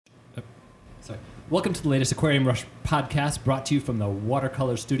Sorry. Welcome to the latest Aquarium Rush podcast, brought to you from the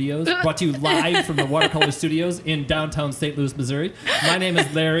Watercolor Studios. Brought to you live from the Watercolor Studios in downtown St. Louis, Missouri. My name is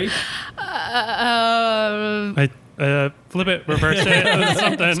Larry. Flip it, reverse it,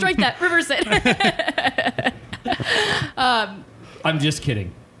 something. Strike that, reverse it. I'm just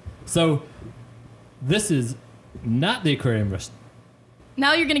kidding. So, this is not the Aquarium Rush.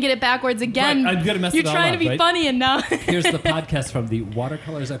 Now you're going to get it backwards again. Right, I'm going to mess it all up, You're trying to be right? funny and now... Here's the podcast from the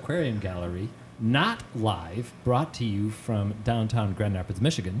Watercolors Aquarium Gallery, not live, brought to you from downtown Grand Rapids,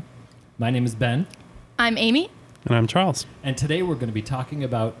 Michigan. My name is Ben. I'm Amy. And I'm Charles. And today we're going to be talking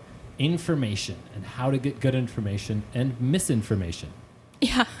about information and how to get good information and misinformation.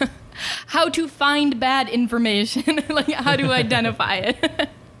 Yeah. How to find bad information. Like, how to identify it.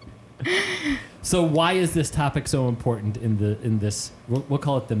 So why is this topic so important in this, we'll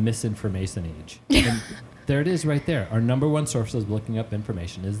call it the misinformation age. And there it is right there. Our number one source of looking up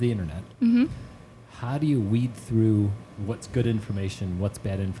information is the internet. Mm-hmm. How do you weed through what's good information, what's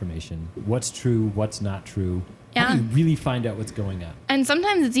bad information, what's true, what's not true? Yeah. How do you really find out what's going on? And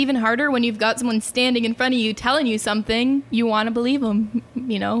sometimes it's even harder when you've got someone standing in front of you telling you something, you want to believe them,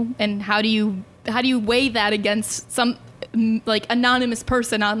 you know? And how do you weigh that against some like anonymous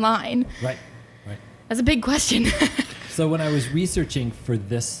person online? Right. That's a big question. So when I was researching for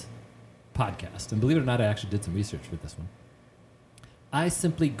this podcast, and believe it or not, I actually did some research for this one, I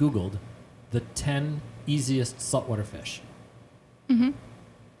simply Googled the 10 easiest saltwater fish. Mm-hmm.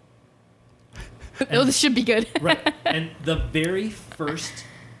 Oh, this should be good. Right. And the very first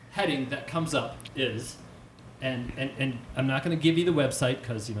heading that comes up is, and I'm not going to give you the website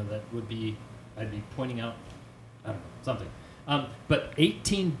because, you know, that would be, I'd be pointing out, I don't know, something. But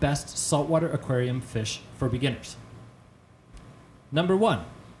 18 best saltwater aquarium fish for beginners. Number 1,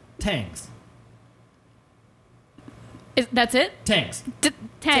 tangs. That's it? Tangs.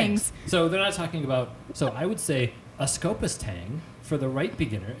 Tangs. So they're not talking about, so I would say a Scopus tang, for the right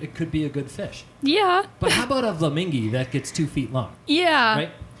beginner, it could be a good fish. Yeah. But how about a flamingi that gets 2 feet long? Yeah.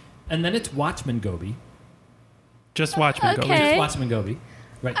 Right? And then it's Watchman goby. Just Watchman okay. Goby. Just Watchman goby.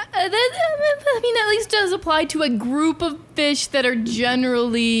 Right. I mean, at least does apply to a group of fish that are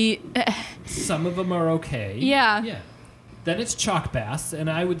generally... Some of them are okay. Yeah. Yeah. Then it's chalk bass,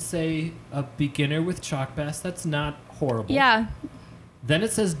 and I would say a beginner with chalk bass, that's not horrible. Yeah. Then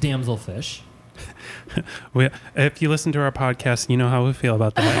it says damselfish. If you listen to our podcast, you know how we feel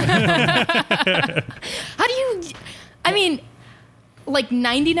about that. How do you... I mean, like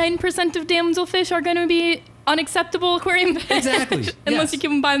 99% of damselfish are going to be unacceptable aquarium fish. Exactly. Unless Yes. you keep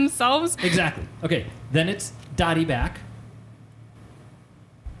them by themselves. Exactly. Okay. Then it's dotty back.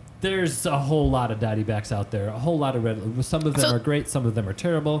 There's a whole lot of dotty backs out there. A whole lot of red. Some of them are great. Some of them are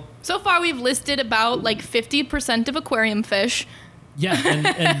terrible. So far, we've listed about like 50% of aquarium fish. Yeah,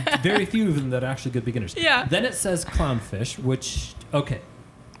 and very few of them that are actually good beginners. Yeah. Then it says clownfish, which, okay,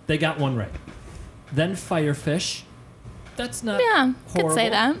 they got one right. Then firefish. That's not Yeah, horrible. could say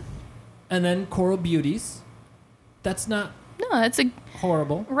that. And then coral beauties. That's not No, that's a...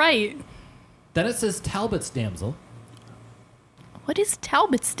 horrible. Right. Then it says Talbot's damsel. What is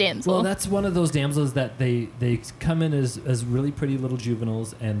Talbot's damsel? Well, that's one of those damsels that they come in as really pretty little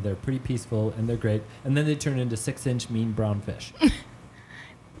juveniles, and they're pretty peaceful, and they're great. And then they turn into 6-inch mean brown fish.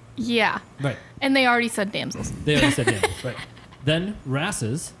 Yeah. Right. And they already said damsels. They already said damsels. Right. Then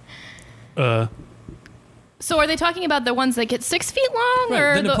wrasses. So are they talking about the ones that get 6 feet long? Right,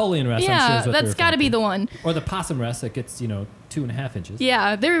 or the Napoleon wrasse, I'm sure Yeah, is what that's they're got to referring be to. the one. Or the possum wrasse that gets, 2.5 inches.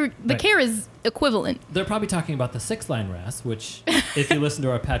 Yeah, the Right. care is equivalent. They're probably talking about the 6-line wrasse, which, if you listen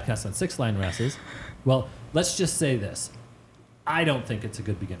to our podcast on 6-line wrasses, well, let's just say this. I don't think it's a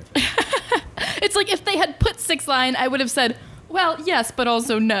good beginner fish. It's like if they had put 6-line, I would have said, well, yes, but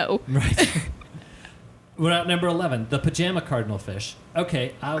also no. Right. We're at number 11, the pajama cardinal fish.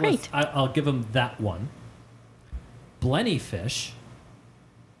 Okay, Great. I'll give them that one. Blenny fish.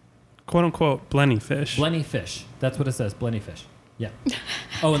 Quote unquote, blenny fish. Blenny fish. That's what it says, blenny fish. Yeah.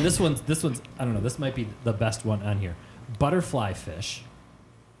 Oh, and this one's, I don't know, this might be the best one on here. Butterfly fish.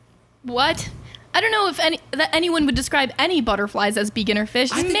 What? I don't know if anyone would describe any butterflies as beginner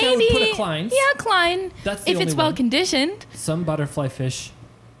fish. I think Maybe. I would put a Klein's. Yeah, Klein. That's the if only it's well one. conditioned. Some butterfly fish,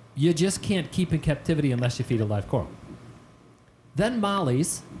 you just can't keep in captivity unless you feed a live coral. Then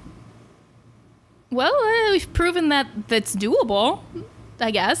mollies. Well, we've proven that that's doable,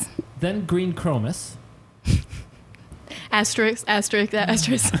 I guess. Then green chromis. Asterisk, asterisk,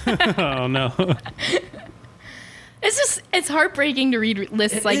 asterisk. Oh, no. It's heartbreaking to read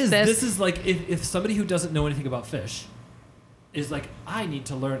lists It like is. this. This is like if somebody who doesn't know anything about fish is like, I need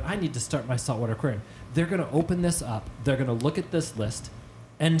to learn, I need to start my saltwater aquarium. They're going to open this up. They're going to look at this list,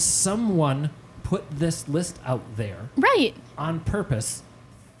 And someone put this list out there Right. on purpose,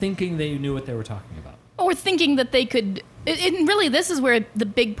 thinking they knew what they were talking about. Or thinking that they could. And really, this is where the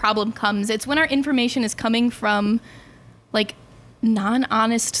big problem comes. It's when our information is coming from, like,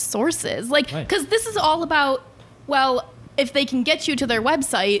 non-honest sources. Like, because this is all about, well, if they can get you to their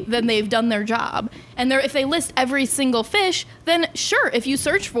website, then they've done their job. And if they list every single fish, then sure, if you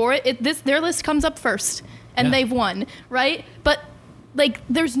search for it, their list comes up first, and they've won, right? But like,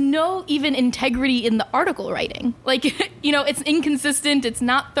 there's no even integrity in the article writing. Like, it's inconsistent, it's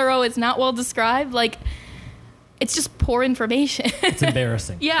not thorough, it's not well described. Like, it's just poor information. It's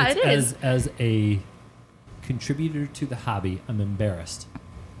embarrassing. Yeah, it is. As a contributor to the hobby, I'm embarrassed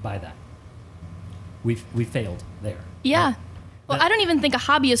by that. We failed there. Yeah. Right? Well, I don't even think a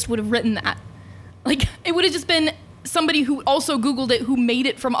hobbyist would have written that. Like, it would have just been somebody who also Googled it, who made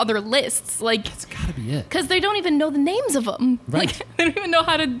it from other lists. Like, that's got to be it. Because they don't even know the names of them. Right. Like, they don't even know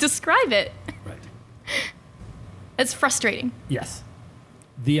how to describe it. Right. It's frustrating. Yes.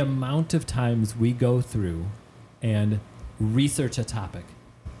 The amount of times we go through and research a topic,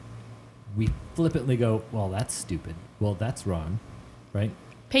 we flippantly go, well, that's stupid. Well, that's wrong. Right?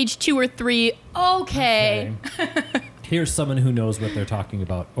 Page 2 or 3. Okay. Here's someone who knows what they're talking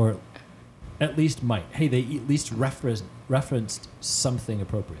about, or at least might. Hey, they at least referenced something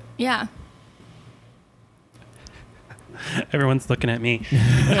appropriate. Yeah. Everyone's looking at me.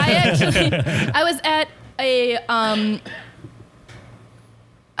 I was at a,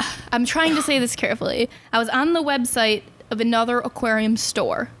 I'm trying to say this carefully. I was on the website of another aquarium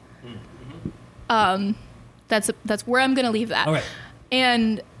store. That's where I'm going to leave that. All right.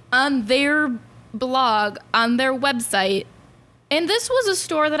 And on their blog, on their website, and this was a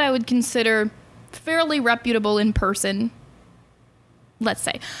store that I would consider fairly reputable in person, let's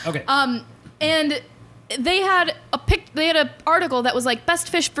say. Okay. And they had an article that was like best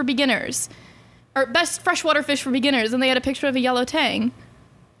fish for beginners, or best freshwater fish for beginners, and they had a picture of a yellow tang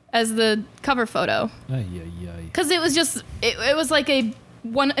as the cover photo. Because it was just it was like an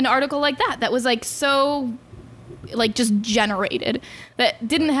article like that was like so like just generated, that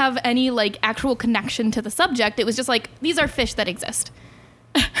didn't have any like actual connection to the subject. It was just like, these are fish that exist.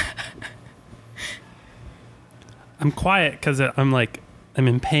 I'm quiet because I'm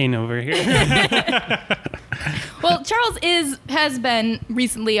in pain over here. Well, Charles has been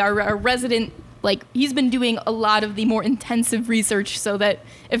recently our resident, like, he's been doing a lot of the more intensive research so that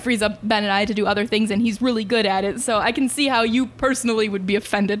it frees up Ben and I to do other things, and he's really good at it. So I can see how you personally would be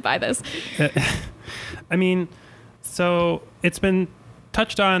offended by this. I mean, so it's been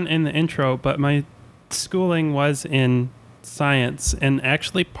touched on in the intro, but my schooling was in science, and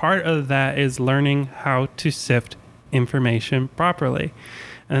actually part of that is learning how to sift information properly.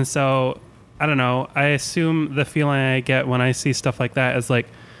 And so, I don't know, I assume the feeling I get when I see stuff like that is like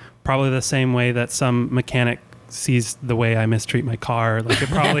probably the same way that some mechanic sees the way I mistreat my car. Like, it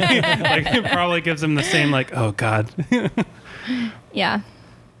probably it probably gives him the same, like, oh God. Yeah.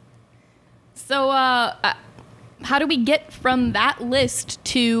 So how do we get from that list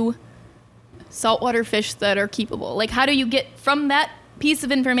to saltwater fish that are keepable? Like, how do you get from that piece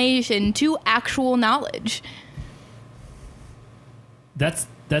of information to actual knowledge? That's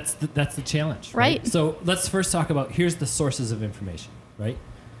the challenge, right? So let's first talk about, here's the sources of information, right?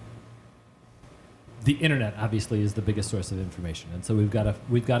 The internet obviously is the biggest source of information, and so we've got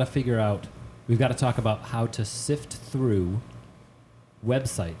to figure out, we've got to talk about how to sift through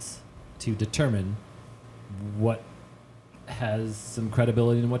websites to determine what has some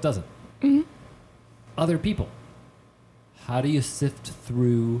credibility and what doesn't. Mm-hmm. Other people, how do you sift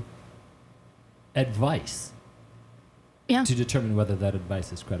through advice to determine whether that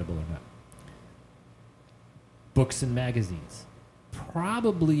advice is credible or not? Books and magazines,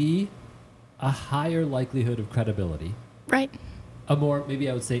 probably a higher likelihood of credibility. Right. Maybe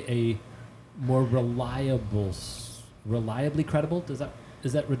I would say a more reliably credible. Is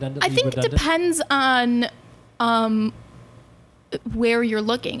that redundant? I think it depends on where you're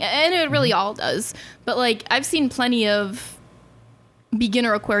looking, and it really all does. But like, I've seen plenty of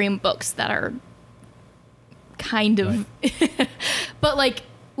beginner aquarium books that are kind of, right. But like,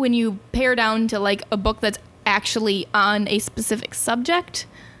 when you pare down to like a book that's actually on a specific subject,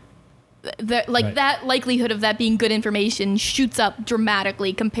 that likelihood of that being good information shoots up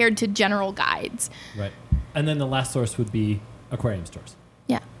dramatically compared to general guides. Right. And then the last source would be aquarium stores.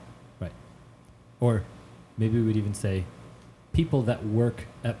 Yeah. Right. Or maybe we'd even say people that work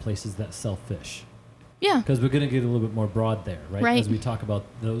at places that sell fish. Yeah. Because we're going to get a little bit more broad there, right? Right. As we talk about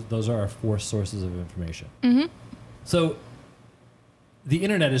those are our 4 sources of information. Mm-hmm. So the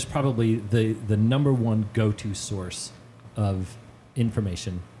internet is probably the number one go-to source of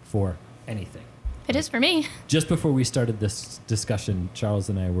information for anything. It is for me. Just before we started this discussion, Charles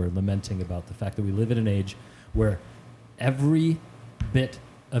and I were lamenting about the fact that we live in an age where every bit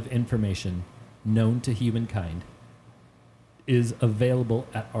of information known to humankind is available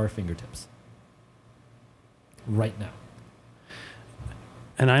at our fingertips right now.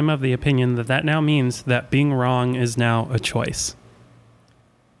 And I'm of the opinion that that now means that being wrong is now a choice.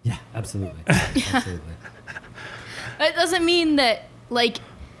 Yeah, absolutely. Absolutely. It doesn't mean that, like,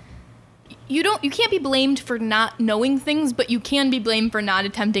 you can't be blamed for not knowing things, but you can be blamed for not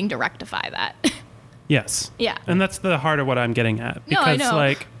attempting to rectify that. Yes. Yeah. And that's the heart of what I'm getting at. No, I Because, know.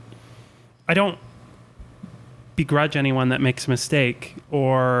 like, I don't begrudge anyone that makes a mistake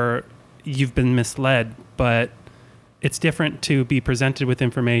or you've been misled, but it's different to be presented with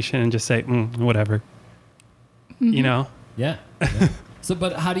information and just say, whatever. Mm-hmm. You know? Yeah. Yeah. So,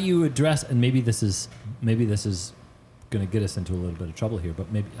 but how do you address? And maybe this is going to get us into a little bit of trouble here.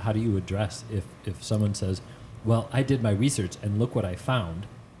 But maybe how do you address if someone says, "Well, I did my research and look what I found,"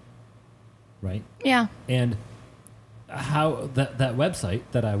 right? Yeah. And how that website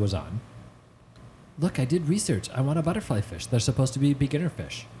that I was on. Look, I did research. I want a butterfly fish. They're supposed to be beginner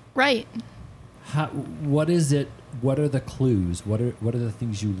fish. Right. What is it? What are the clues? What are the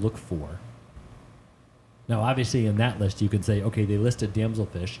things you look for? Now, obviously, in that list, you could say, okay, they listed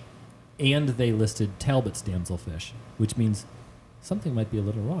damselfish, and they listed Talbot's damselfish, which means something might be a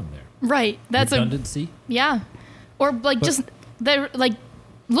little wrong there. Right. That's redundancy. Yeah. Or like they're like,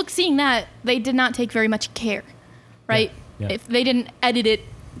 seeing that they did not take very much care, right? Yeah. If they didn't edit it,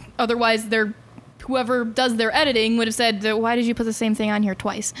 otherwise whoever does their editing would have said, why did you put the same thing on here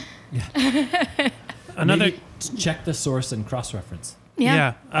twice? Yeah. Another Maybe check the source and cross-reference.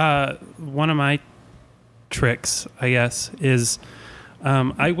 Yeah. One of my tricks, I guess, is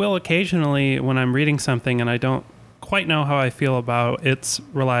I will occasionally, when I'm reading something and I don't quite know how I feel about its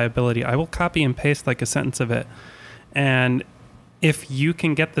reliability, I will copy and paste like a sentence of it. And if you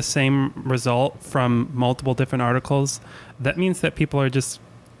can get the same result from multiple different articles, that means that people are just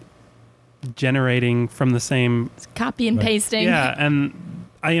generating from the same... Copy and pasting. Yeah, and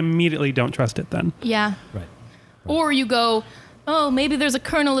I immediately don't trust it then. Yeah. Right. Or you go, oh, maybe there's a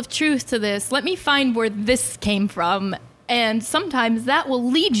kernel of truth to this. Let me find where this came from. And sometimes that will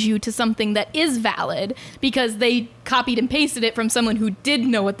lead you to something that is valid because they copied and pasted it from someone who did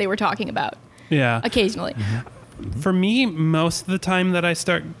know what they were talking about. Yeah. Occasionally. Mm-hmm. For me, most of the time that I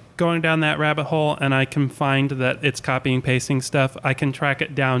start going down that rabbit hole and I can find that it's copying, pasting stuff, I can track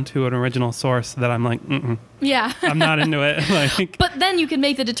it down to an original source that I'm like, Yeah. I'm not into it. Like, But then you can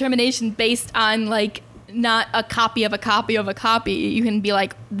make the determination based on, like, not a copy of a copy of a copy. You can be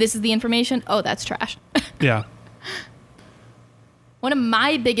like, this is the information. Oh, that's trash. yeah. One of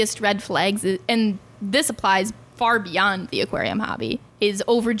my biggest red flags, and this applies far beyond the aquarium hobby, is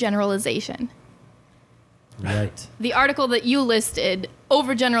overgeneralization. Right. The article that you listed,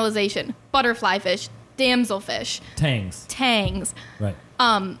 overgeneralization, butterfly fish, damselfish, tangs. Right.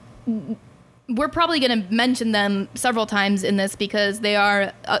 We're probably going to mention them several times in this because they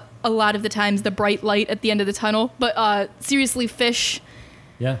are a lot of the times the bright light at the end of the tunnel. But seriously, fish,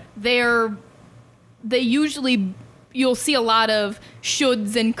 Yeah. they usually, you'll see a lot of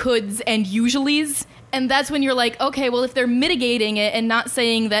shoulds and coulds and usuallys. And that's when you're like, okay, well, if they're mitigating it and not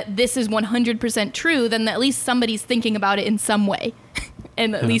saying that this is 100% true, then at least somebody's thinking about it in some way,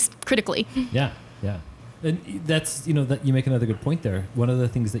 and at least critically. Yeah. Yeah. And that's, that you make another good point there. One of the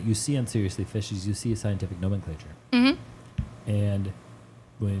things that you see on Seriously Fish is you see a scientific nomenclature. Mm-hmm. And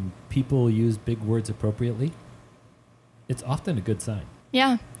when people use big words appropriately, it's often a good sign.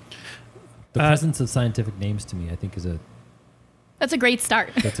 Yeah. The presence of scientific names to me, I think, That's a great start.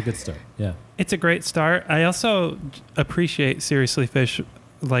 that's a good start. Yeah. It's a great start. I also appreciate Seriously Fish,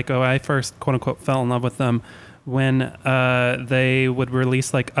 like, I first, quote unquote, fell in love with them when they would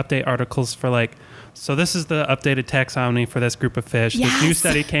release, like, update articles for, like, so this is the updated taxonomy for this group of fish. Yes. This new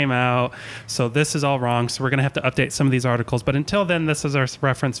study came out. So this is all wrong. So we're going to have to update some of these articles. But until then, this is our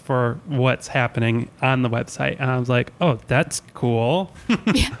reference for what's happening on the website. And I was like, oh, that's cool.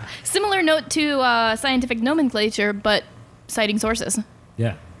 Yeah. Similar note to scientific nomenclature, but citing sources.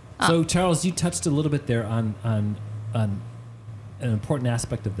 Yeah. So, Charles, you touched a little bit there on an important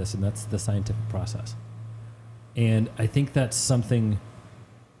aspect of this, and that's the scientific process. And I think that's something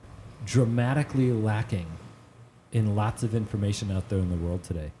dramatically lacking in lots of information out there in the world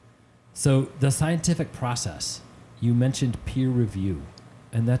today. So the scientific process, you mentioned peer review,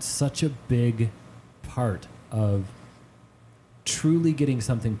 and that's such a big part of truly getting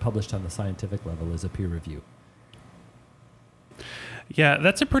something published on the scientific level is a peer review. Yeah,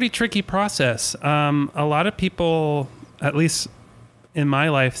 that's a pretty tricky process. A lot of people, at least in my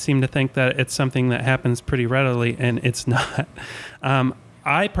life seem to think that it's something that happens pretty readily, and it's not.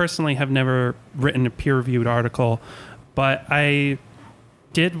 I personally have never written a peer-reviewed article, but I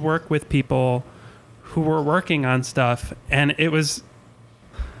did work with people who were working on stuff, and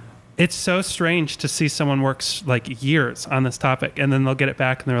it's so strange to see someone work like years on this topic, and then they'll get it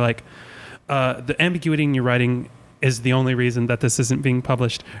back and they're like, the ambiguity in your writing is the only reason that this isn't being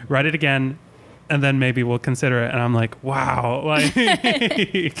published. Write it again, and then maybe we'll consider it. And I'm like, wow.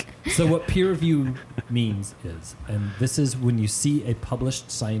 Like, so what peer review means is, and this is when you see a published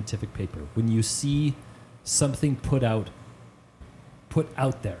scientific paper, when you see something put out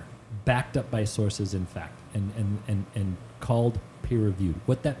there, backed up by sources in fact, and called peer-reviewed.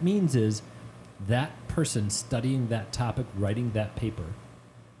 What that means is that person studying that topic, writing that paper,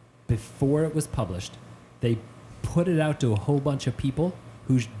 before it was published, they put it out to a whole bunch of people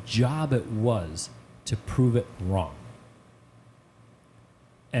whose job it was to prove it wrong.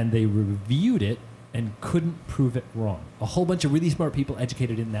 And they reviewed it and couldn't prove it wrong. A whole bunch of really smart people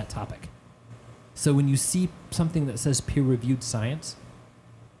educated in that topic. So when you see something that says peer-reviewed science,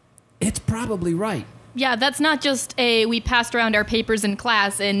 it's probably right. Yeah, that's not just we passed around our papers in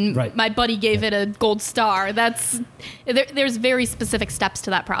class and my buddy gave it a gold star. There's very specific steps to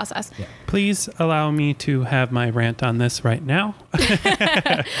that process. Yeah. Please allow me to have my rant on this right now.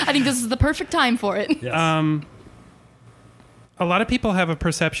 I think this is the perfect time for it. Yes. A lot of people have a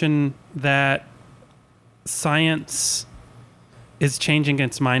perception that science is changing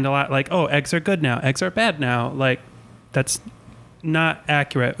its mind a lot. Like, oh, eggs are good now. Eggs are bad now. Like, that's not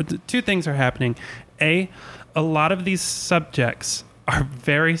accurate. Two things are happening. A lot of these subjects are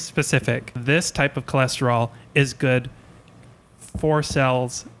very specific. This type of cholesterol is good for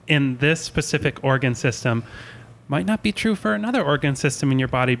cells in this specific organ system. Might not be true for another organ system in your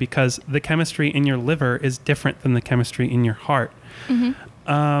body because the chemistry in your liver is different than the chemistry in your heart.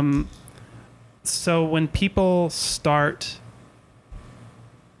 Mm-hmm. So when people start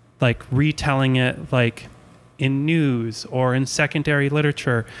like retelling it like in news or in secondary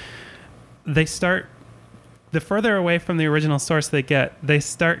literature, they start, the further away from the original source they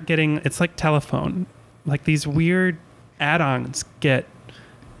start getting, it's like telephone, like these weird add-ons get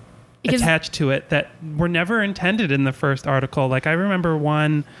attached to it that were never intended in the first article. Like I remember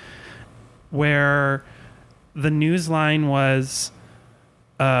one where the news line was,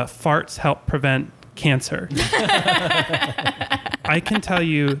 farts help prevent cancer. I can tell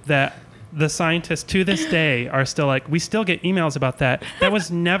you that the scientists to this day are still like, we still get emails about that. That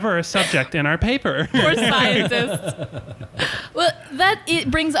was never a subject in our paper. Poor scientists. Well, it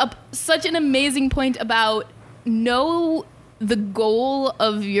brings up such an amazing point about know the goal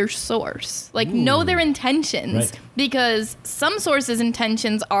of your source. Like, know their intentions. Right. Because some sources'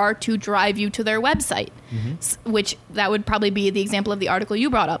 intentions are to drive you to their website, which that would probably be the example of the article you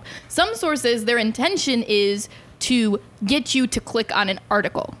brought up. Some sources, their intention is to get you to click on an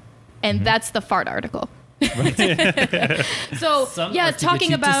article. And that's the fart article. Right. So,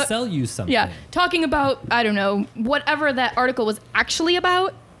 talking about to sell you something. Yeah, talking about, I don't know, whatever that article was actually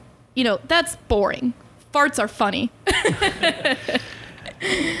about, that's boring. Farts are funny.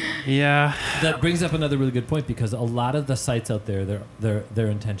 Yeah. That brings up another really good point because a lot of the sites out there, their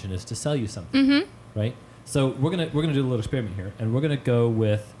intention is to sell you something, right? So we're gonna do a little experiment here, and we're gonna go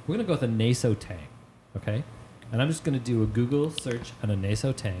with a nasotang, okay? And I'm just gonna do a Google search on a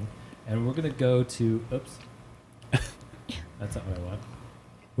nasotang. And we're going to go to, oops, that's not what I want.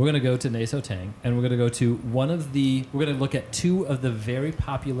 We're going to go to nasotang, and we're going to go to we're going to look at two of the very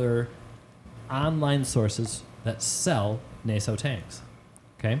popular online sources that sell nasotangs,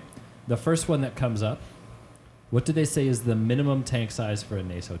 okay? The first one that comes up, what do they say is the minimum tank size for a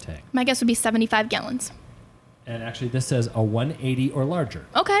nasotang? My guess would be 75 gallons. And actually, this says a 180 or larger.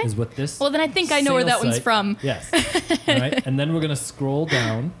 Okay. Is what this Well, then I think I know where that one's from. Yes. All right. And then we're going to scroll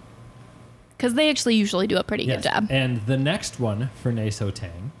down. Because they actually usually do a pretty good job. And the next one for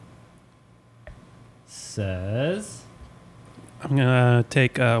nasotang says... I'm going to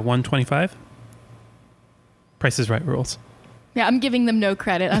take 125. Price is Right rules. Yeah, I'm giving them no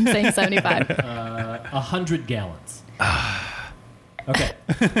credit. I'm saying 75. 100 gallons. Okay.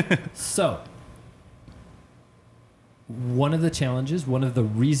 So, one of the challenges, one of the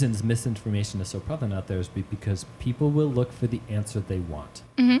reasons misinformation is so prevalent out there is because people will look for the answer they want,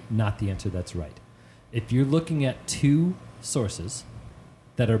 not the answer that's right. If you're looking at two sources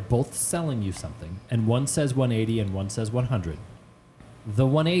that are both selling you something, and one says 180 and one says 100, the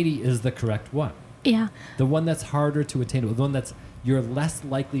 180 is the correct one. Yeah. The one that's harder to attain, the one that's you're less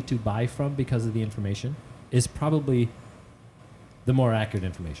likely to buy from because of the information, is probably the more accurate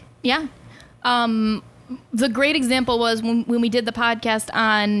information. Yeah. the great example was when we did the podcast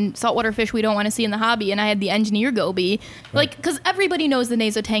on saltwater fish we don't want to see in the hobby, and I had the engineer goby. Like, because everybody knows the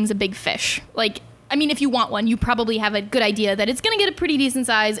nasotang's a big fish. Like, I mean, if you want one, you probably have a good idea that it's going to get a pretty decent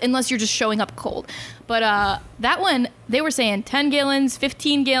size unless you're just showing up cold. But that one, they were saying 10 gallons,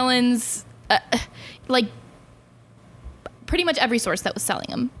 15 gallons, like pretty much every source that was selling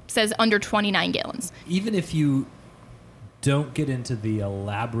them says under 29 gallons. Even if you don't get into the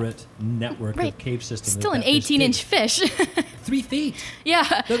elaborate network of cave systems. Still an 18-inch fish. 3 feet.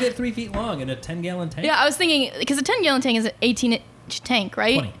 Yeah. They'll get 3 feet long in a 10-gallon tank. Yeah, I was thinking, because a 10-gallon tank is an 18-inch tank,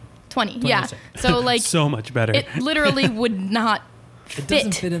 right? 20, yeah. So, like... so much better. It literally would not fit. It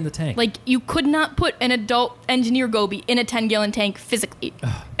doesn't fit in the tank. Like, you could not put an adult engineer goby in a 10-gallon tank physically.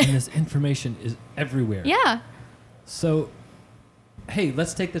 And this information is everywhere. Yeah. So, hey,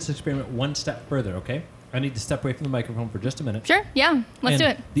 let's take this experiment one step further, okay? I need to step away from the microphone for just a minute. Sure, yeah. Let's do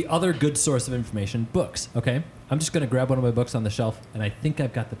it. The other good source of information, books, okay? I'm just going to grab one of my books on the shelf, and I think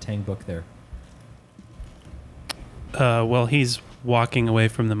I've got the Tang book there. Well, he's walking away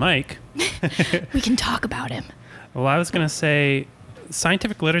from the mic. We can talk about him. Well, I was going to say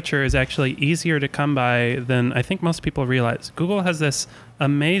scientific literature is actually easier to come by than I think most people realize. Google has this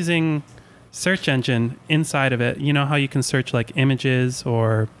amazing search engine inside of it. You know how you can search like images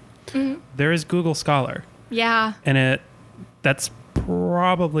or... Mm-hmm. There is Google Scholar. Yeah. And that's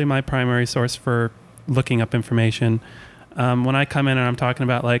probably my primary source for looking up information. When I come in and I'm talking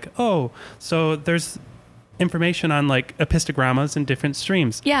about like, oh, so there's information on like epistogrammas in different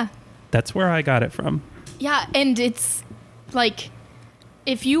streams. Yeah. That's where I got it from. Yeah, and it's like,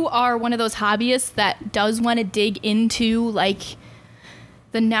 if you are one of those hobbyists that does want to dig into like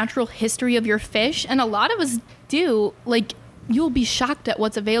the natural history of your fish, and a lot of us do, like, you'll be shocked at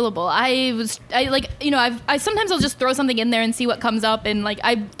what's available. I sometimes I'll just throw something in there and see what comes up. And like,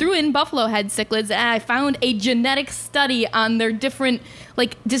 I threw in buffalo head cichlids and I found a genetic study on their different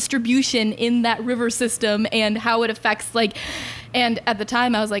like distribution in that river system and how it affects like, and at the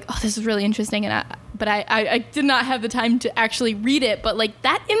time I was like, oh, this is really interesting. But I did not have the time to actually read it. But like,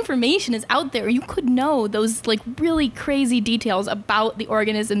 that information is out there. You could know those like really crazy details about the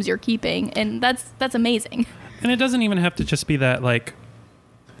organisms you're keeping. And that's amazing. And it doesn't even have to just be that, like,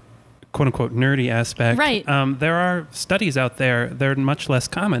 quote-unquote nerdy aspect. Right. There are studies out there. They're much less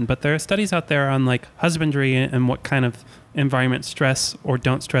common, but there are studies out there on, like, husbandry and what kind of environment stress or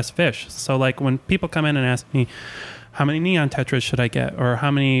don't stress fish. So, like, when people come in and ask me, how many neon tetras should I get? Or how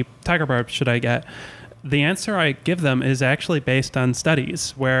many tiger barbs should I get? The answer I give them is actually based on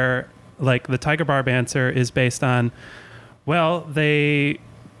studies where, like, the tiger barb answer is based on, well, they...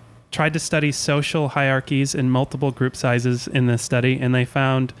 tried to study social hierarchies in multiple group sizes in this study, and they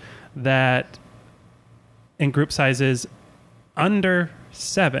found that in group sizes under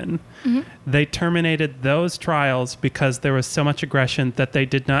 7, mm-hmm. they terminated those trials because there was so much aggression that they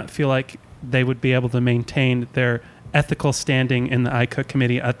did not feel like they would be able to maintain their ethical standing in the ICOOK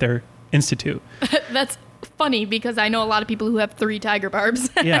committee at their institute. That's funny because I know a lot of people who have 3 tiger barbs.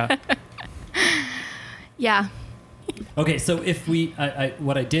 Yeah. Yeah. Okay, so if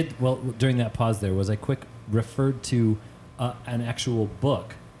what I did during that pause there was I quick referred to an actual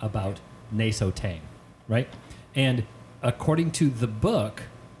book about nasotang, right? And according to the book,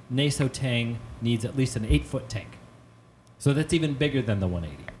 nasotang needs at least an 8-foot tank. So that's even bigger than the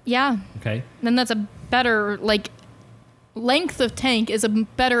 180. Yeah. Okay. Then that's a better, like, length of tank is a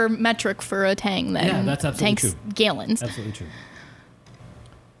better metric for a tang than that's absolutely tank's true. Gallons. Absolutely true.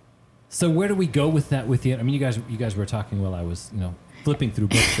 So where do we go with that? I mean, you guys were talking while I was, flipping through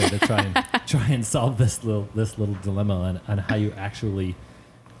books there to try and solve this little dilemma on how you actually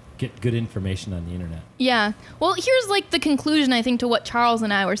get good information on the internet. Yeah. Well, here's like the conclusion I think to what Charles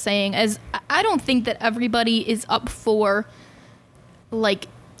and I were saying is I don't think that everybody is up for like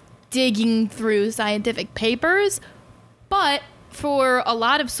digging through scientific papers, but for a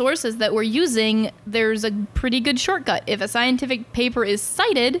lot of sources that we're using, there's a pretty good shortcut. If a scientific paper is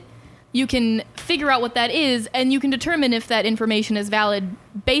cited, you can figure out what that is, and you can determine if that information is valid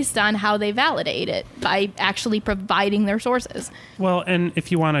based on how they validate it by actually providing their sources. Well, and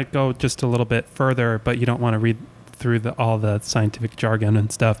if you want to go just a little bit further, but you don't want to read through all the scientific jargon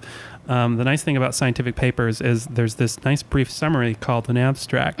and stuff, the nice thing about scientific papers is there's this nice brief summary called an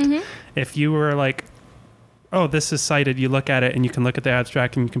abstract. Mm-hmm. If you were like, oh, this is cited, you look at it and you can look at the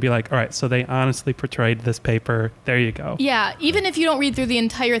abstract and you can be like, all right, so they honestly portrayed this paper. There you go. Yeah, even if you don't read through the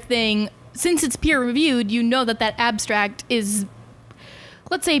entire thing, since it's peer reviewed, you know that abstract is,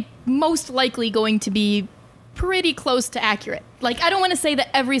 let's say, most likely going to be pretty close to accurate. Like, I don't want to say that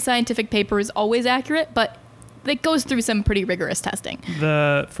every scientific paper is always accurate, but it goes through some pretty rigorous testing.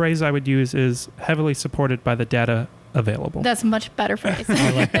 The phrase I would use is heavily supported by the data available. That's a much better phrase.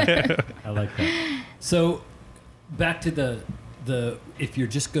 I like that. I like that. So back to the if you're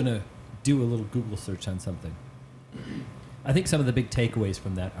just going to do a little Google search on something, I think some of the big takeaways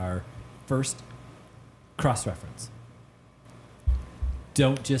from that are, first, cross-reference.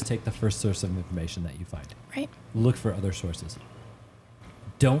 Don't just take the first source of information that you find. Right. Look for other sources.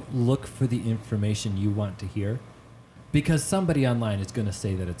 Don't look for the information you want to hear, because somebody online is going to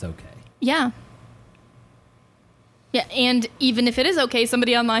say that it's okay. Yeah. Yeah, and even if it is okay,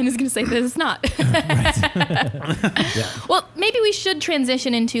 somebody online is going to say that it's not. Yeah. Well, maybe we should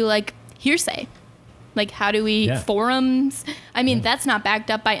transition into like hearsay. Like, how do we forums? I mean, that's not backed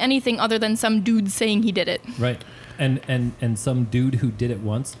up by anything other than some dude saying he did it. Right. And some dude who did it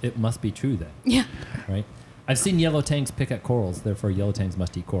once, it must be true then. Yeah. Right. I've seen yellow tangs pick at corals, therefore yellow tangs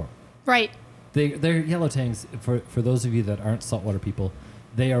must eat coral. Right. They're yellow tangs, for those of you that aren't saltwater people,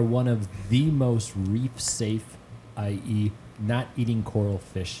 they are one of the most reef safe, i.e. not eating coral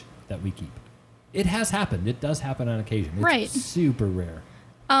fish that we keep. It has happened. It does happen on occasion. It's right. super rare.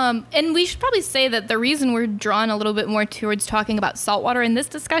 And we should probably say that the reason we're drawn a little bit more towards talking about saltwater in this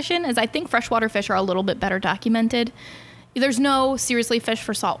discussion is I think freshwater fish are a little bit better documented. There's no seriously fish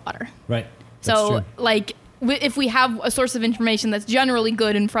for saltwater. Right. That's So, true. like, if we have a source of information that's generally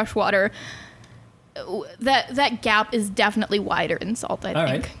good in freshwater, that gap is definitely wider in salt, I All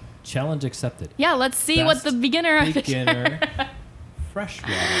think. right. Challenge accepted. Yeah, let's see what the beginner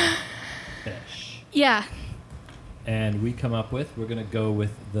freshwater fish. Yeah. And we come up with, we're going to go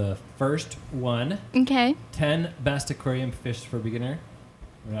with the first one. Okay. 10 best aquarium fish for beginner.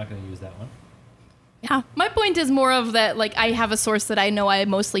 We're not going to use that one. Yeah. My point is more of that, like, I have a source that I know I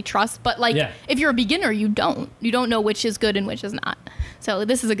mostly trust, but, like, if you're a beginner, you don't. You don't know which is good and which is not. So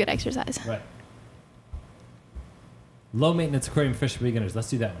this is a good exercise. Right. Low maintenance aquarium fish for beginners.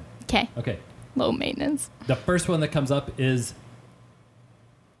 Let's do that one. Okay. Okay. Low maintenance. The first one that comes up is...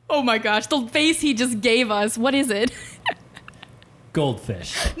 Oh my gosh, the face he just gave us. What is it?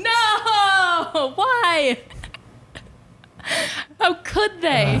 goldfish. No! Why? How could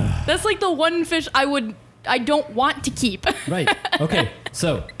they? That's like the one fish I don't want to keep. Right. Okay.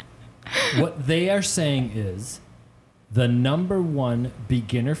 So what they are saying is the number one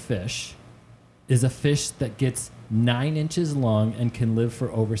beginner fish is a fish that gets 9 inches long and can live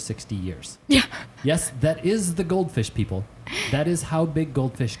for over 60 years. Yeah. Yes, that is the goldfish, people. That is how big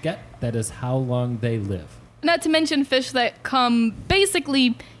goldfish get. That is how long they live. Not to mention fish that come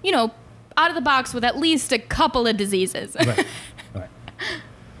basically, out of the box with at least a couple of diseases. Right. Right.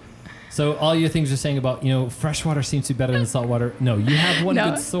 So all your things you're saying about, freshwater seems to be better than saltwater. No, you have one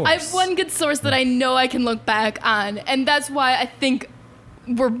good source. I have one good source that I know I can look back on. And that's why I think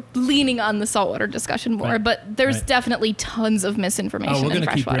we're leaning on the saltwater discussion more. Right. But there's definitely tons of misinformation we're in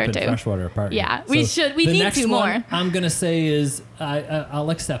gonna keep freshwater ripping too. freshwater apart. Yeah, So we should. We the need next to one more. I'm going to say is,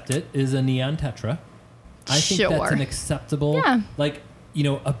 I'll accept it, is a neon tetra. I think that's Sure. an acceptable, Yeah.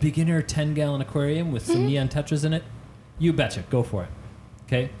 a beginner 10-gallon aquarium with some neon tetras in it. You betcha. Go for it.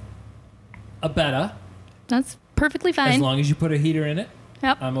 Okay. A betta. That's perfectly fine. As long as you put a heater in it.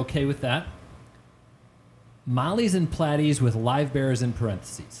 Yep. I'm okay with that. Mollies and platies with live bearers in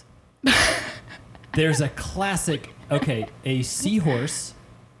parentheses. There's a classic, a seahorse,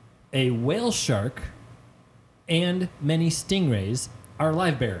 a whale shark, and many stingrays are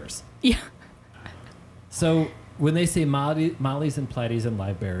live bearers. Yeah. So when they say mollies and platies and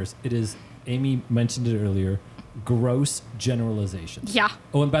live bearers, it is, Amy mentioned it earlier, gross generalizations. Yeah.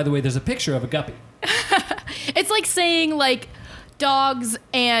 Oh, and by the way, there's a picture of a guppy. It's like saying dogs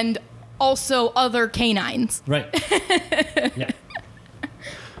and also other canines. Right. Yeah.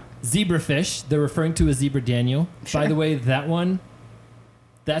 Zebrafish, they're referring to a zebra Daniel. Sure. By the way, that one,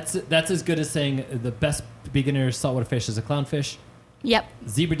 that's as good as saying the best beginner saltwater fish is a clownfish. Yep.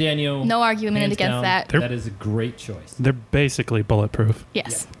 Zebra Daniel. No argument hands against down, that. That is a great choice. They're basically bulletproof.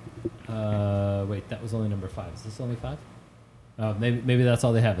 Yes. Wait, that was only number 5. Is this only 5? Maybe that's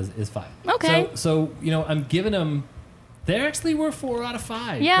all they have is 5. Okay. So I'm giving them. They actually were 4 out of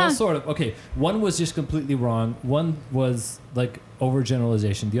 5. Yeah. Well, sort of. Okay. One was just completely wrong. One was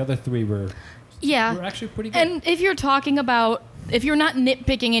overgeneralization. The other 3 were actually pretty good. And if you're not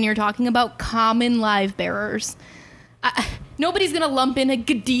nitpicking and you're talking about common live bearers, nobody's going to lump in a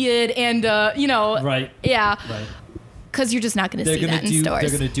Gadiad and, Right. Yeah. Right. Because you're just not going to see that in stores.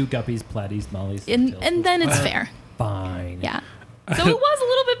 They're going to do guppies, platies, mollies. And then it's fair. Fine. Yeah. So it was a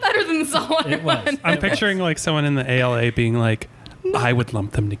little bit better than the saltwater It was. one. I'm picturing someone in the ALA being like, I would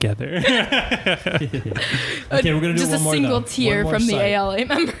lump them together. Okay, we're going to do just one more. a single though. tear One more from the site. ALA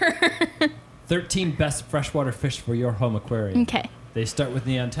member. 13 best freshwater fish for your home aquarium. Okay. They start with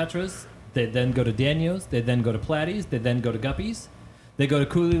neon tetras. They then go to danios. They then go to platies. They then go to guppies. They go to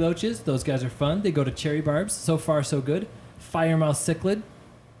coolie loaches. Those guys are fun. They go to cherry barbs. So far, so good. Firemouth cichlid.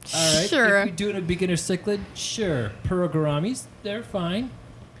 All right. Sure. If you're doing a beginner cichlid, sure. Purogaramis, they're fine.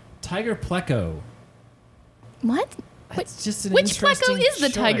 Tiger pleco. What? It's just an Which interesting pleco is the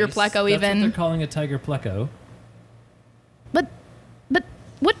tiger choice. pleco That's even? what they're calling a tiger pleco. But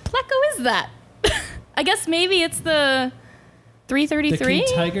what pleco is that? I guess maybe it's the The 333.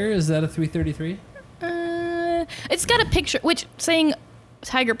 king tiger, is that a 333? It's got a picture, which saying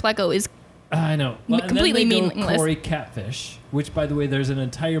tiger pleco is I know. Well, completely and then they meaningless. go Cory catfish, which, by the way, there's an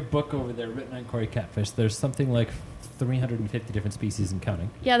entire book over there written on Cory catfish. There's something like 350 different species and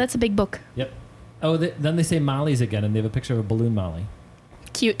counting. Yeah, that's a big book. Yep. Oh, then they say mollies again, and they have a picture of a balloon molly,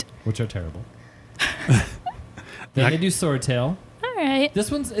 Cute. which are terrible. Then they do swordtail. All right.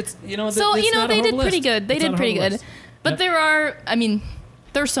 This one's, it's, So, it's not a they did horrible pretty list. good. They It's did not a pretty horrible good. list. But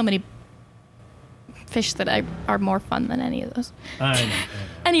there's so many fish that are more fun than any of those. I know.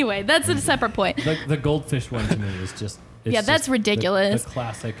 Anyway, that's a separate point. The goldfish one to me is just... it's Yeah, that's just ridiculous. The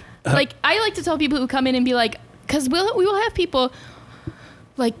classic. Like, I like to tell people who come in and be like, because we will have people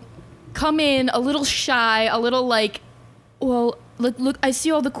like come in a little shy, a little like, well, look, I see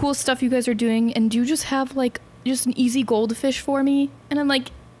all the cool stuff you guys are doing, and do you just have like just an easy goldfish for me? And I'm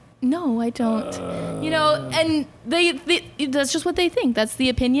like, no, I don't. And they that's just what they think. That's the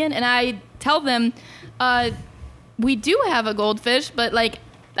opinion, and I tell them, we do have a goldfish, but like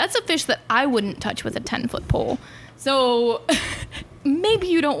that's a fish that I wouldn't touch with a 10-foot pole. So maybe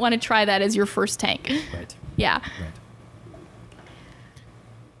you don't want to try that as your first tank. Right. Yeah. Right.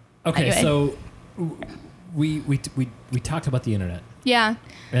 Okay, Anyway. so we talked about the internet, Yeah.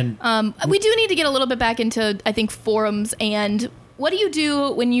 and We do need to get a little bit back into, I think, forums and what do you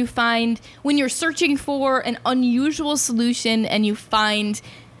do when you're searching for an unusual solution and you find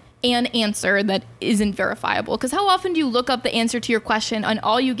an answer that isn't verifiable? Because how often do you look up the answer to your question and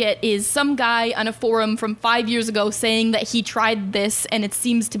all you get is some guy on a forum from 5 years ago saying that he tried this and it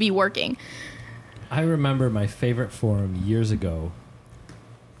seems to be working? I remember my favorite forum years ago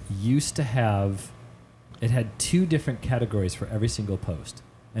used to have, it had 2 different categories for every single post,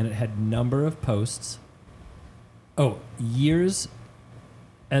 and it had number of posts, years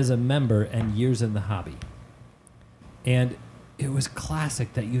as a member and years in the hobby. And it was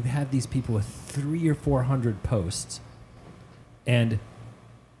classic that you'd have these people with 300 or 400 posts and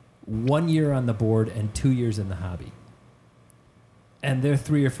 1 year on the board and 2 years in the hobby. And their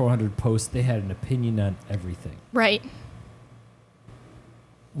 300 or 400 posts, they had an opinion on everything. Right.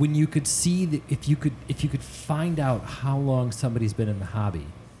 When you could see that, if you could find out how long somebody's been in the hobby,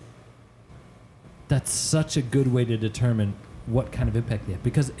 that's such a good way to determine what kind of impact they have.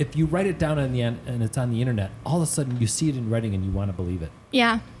 Because if you write it down on the end and it's on the internet, all of a sudden you see it in writing and you want to believe it.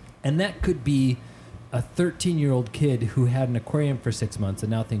 Yeah. And that could be a 13-year-old kid who had an aquarium for 6 months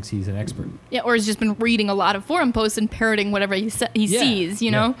and now thinks he's an expert. Yeah, or has just been reading a lot of forum posts and parroting whatever he sees,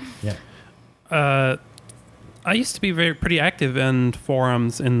 you know? Yeah. I used to be pretty active in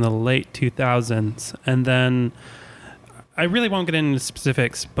forums in the late 2000s, and then I really won't get into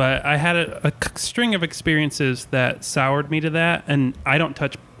specifics, but I had a string of experiences that soured me to that, and I don't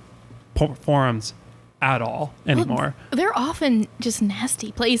touch forums at all anymore. Well, they're often just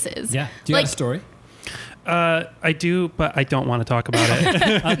nasty places. Yeah. Do you have a story? I do, but I don't want to talk about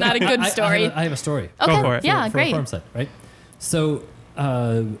it. Not a good story. I have a story. Okay. Go for it. Yeah, for great. a forum site, right? So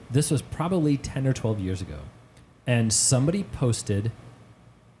this was probably 10 or 12 years ago. And somebody posted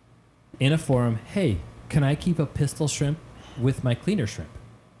in a forum, hey, can I keep a pistol shrimp with my cleaner shrimp?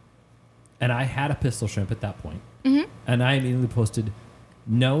 And I had a pistol shrimp at that point. Mm-hmm. And I immediately posted,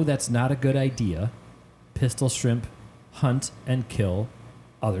 no, that's not a good idea. Pistol shrimp hunt and kill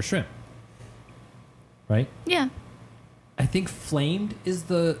other shrimp. Right? Yeah. I think flamed is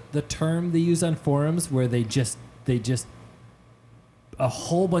the term they use on forums, where they just a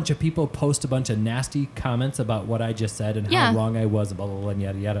whole bunch of people post a bunch of nasty comments about what I just said and how wrong I was, blah, blah, blah, and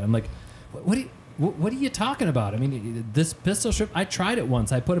yada, yada. I'm like, what are you talking about? I mean, this pistol shrimp, I tried it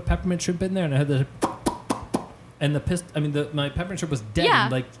once. I put a peppermint shrimp in there and I had my peppermint shrimp was dead. Yeah.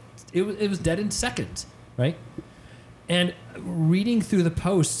 In like, it was dead in seconds, right? And reading through the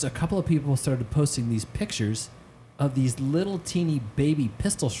posts, a couple of people started posting these pictures of these little teeny baby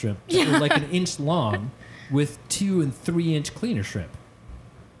pistol shrimp that were like an inch long with 2 and 3 inch cleaner shrimp.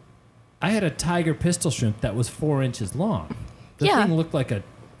 I had a tiger pistol shrimp that was 4 inches long. The thing looked like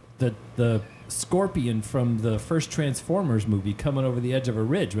the scorpion from the first Transformers movie coming over the edge of a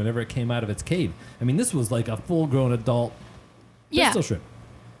ridge whenever it came out of its cave. I mean, this was like a full-grown adult pistol shrimp.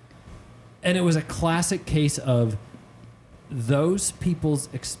 And it was a classic case of those people's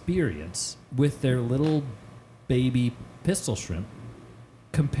experience with their little baby pistol shrimp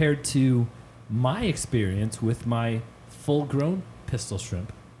compared to my experience with my full-grown pistol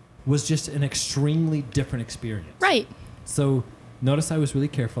shrimp was just an extremely different experience. Right. So notice I was really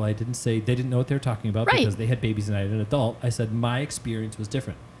careful. I didn't say they didn't know what they were talking about because they had babies and I had an adult. I said my experience was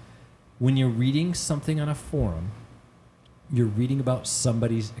different. When you're reading something on a forum, you're reading about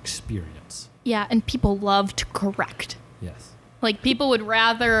somebody's experience. Yeah, and people love to correct. Yes. Like, people would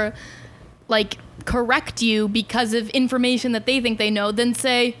rather, like, correct you because of information that they think they know than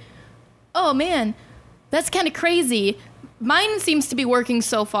say, oh, man, that's kind of crazy. Mine seems to be working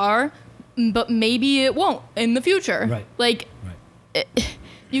so far, but maybe it won't in the future. Right. Like,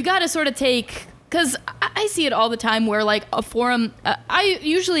 you got to sort of take... Because I see it all the time where, like, a forum...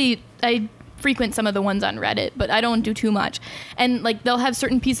 I frequent some of the ones on Reddit, but I don't do too much. And, like, they'll have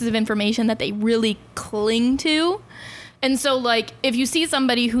certain pieces of information that they really cling to. And so, like, if you see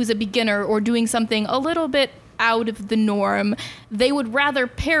somebody who's a beginner or doing something a little bit out of the norm, they would rather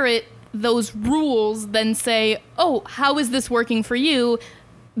parrot those rules than say, oh, how is this working for you?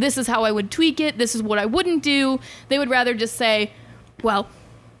 This is how I would tweak it. This is what I wouldn't do. They would rather just say, well,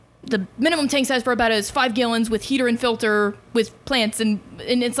 the minimum tank size for a betta is 5 gallons with heater and filter with plants. And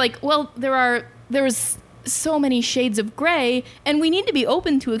it's like, well, there's so many shades of gray, and we need to be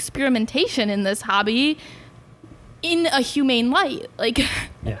open to experimentation in this hobby in a humane light. Like,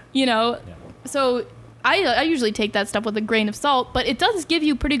 you know, so I usually take that stuff with a grain of salt, but it does give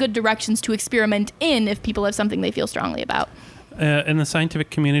you pretty good directions to experiment in if people have something they feel strongly about. In the scientific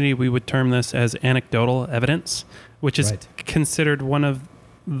community, we would term this as anecdotal evidence, which is considered one of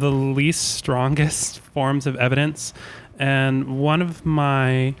the least strongest forms of evidence. And one of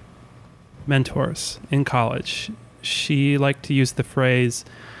my mentors in college, she liked to use the phrase,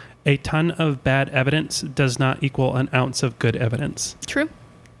 a ton of bad evidence does not equal an ounce of good evidence. True.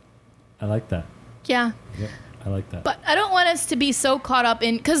 I like that. Yeah. Yep, I like that. But I don't want us to be so caught up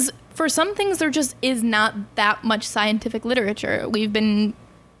in... Because for some things, there just is not that much scientific literature. We've been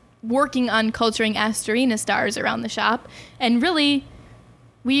working on culturing Asterina stars around the shop, and really,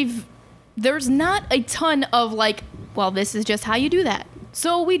 there's not a ton of, like, well, this is just how you do that.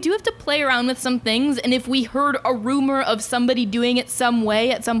 So we do have to play around with some things, and if we heard a rumor of somebody doing it some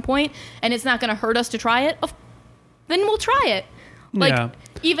way at some point, and it's not going to hurt us to try it, then we'll try it. Like,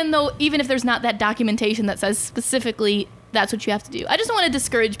 even if there's not that documentation that says specifically that's what you have to do. I just don't want to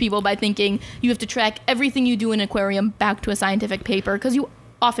discourage people by thinking you have to track everything you do in an aquarium back to a scientific paper, because you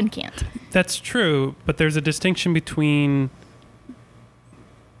often can't. That's true, but there's a distinction between...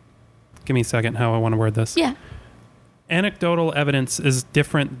 Give me a second how I want to word this. Yeah. Anecdotal evidence is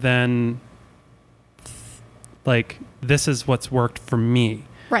different than, like, this is what's worked for me.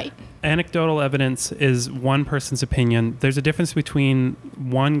 Right. Anecdotal evidence is one person's opinion. There's a difference between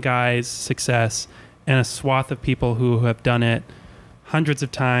one guy's success and a swath of people who have done it hundreds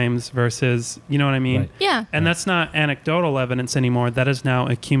of times versus, you know what I mean? Right. Yeah. And that's not anecdotal evidence anymore. That is now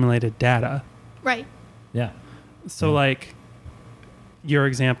accumulated data. Right. Yeah. So, like, your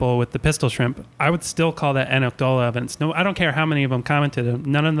example with the pistol shrimp, I would still call that anecdotal evidence. No, I don't care how many of them commented.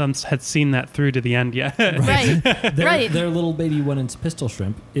 None of them had seen that through to the end yet. Right. Their little baby 1-inch pistol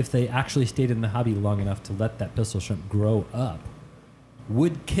shrimp, if they actually stayed in the hobby long enough to let that pistol shrimp grow up,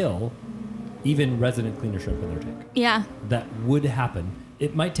 would kill even resident cleaner shrimp in their tank. Yeah. That would happen.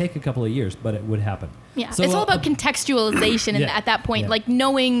 It might take a couple of years, but it would happen. Yeah. So, it's all about contextualization and at that point, like,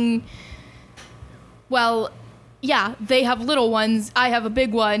 knowing, well, yeah, they have little ones, I have a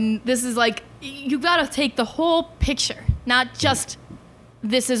big one. This is like, you got to take the whole picture, not just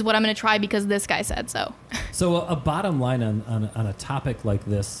this is what I'm going to try because this guy said so. So a bottom line on a topic like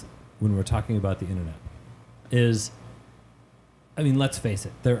this, when we're talking about the internet, is, I mean, let's face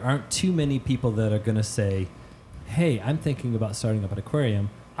it, there aren't too many people that are going to say, hey, I'm thinking about starting up an aquarium.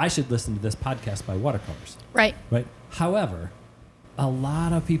 I should listen to this podcast by Watercolors. Right. Right. However, a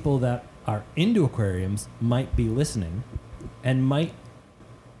lot of people that are into aquariums might be listening and might...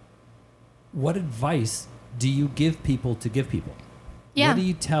 What advice do you give people to give people? Yeah. What do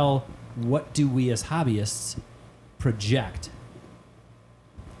you tell... What do we as hobbyists project?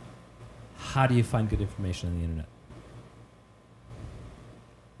 How do you find good information on the internet?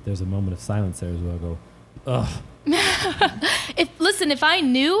 There's a moment of silence there as well. I go, ugh. If I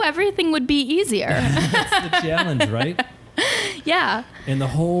knew, everything would be easier. That's the challenge, right? Yeah. In the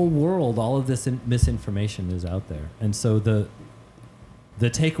whole world, all of this misinformation is out there. And so the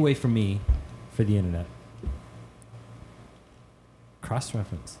takeaway for me for the internet,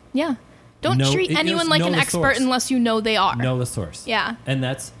 cross-reference. Yeah. Don't treat anyone like an expert unless you know they are. Know the source. Yeah. And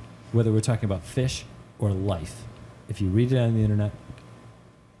that's whether we're talking about fish or life. If you read it on the internet,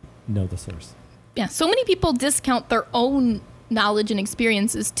 know the source. Yeah, so many people discount their own knowledge and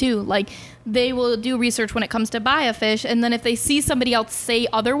experiences too. Like they will do research when it comes to buy a fish, and then if they see somebody else say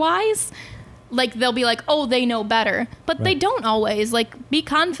otherwise, like they'll be like, oh, they know better. But they don't always. Like, be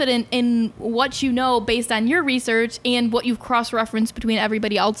confident in what you know based on your research and what you've cross-referenced between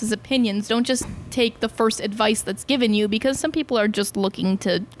everybody else's opinions. Don't just take the first advice that's given you, because some people are just looking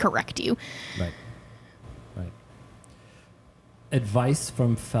to correct you. Right. Advice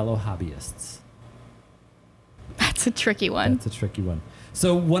from fellow hobbyists. That's a tricky one.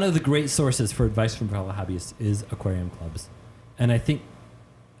 So one of the great sources for advice from fellow hobbyists is aquarium clubs. And I think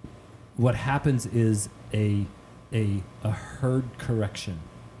what happens is a herd correction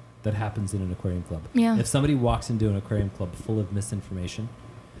that happens in an aquarium club. Yeah. If somebody walks into an aquarium club full of misinformation,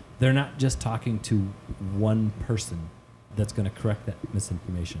 they're not just talking to one person that's going to correct that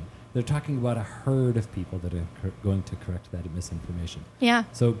misinformation. They're talking about a herd of people that are going to correct that misinformation. Yeah.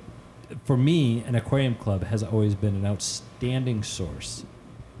 So for me, an aquarium club has always been an outstanding source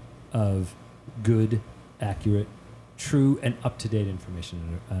of good, accurate, true, and up-to-date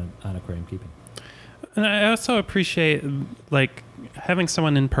information on aquarium keeping. And I also appreciate, like, having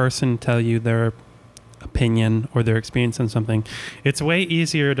someone in person tell you their opinion or their experience on something. It's way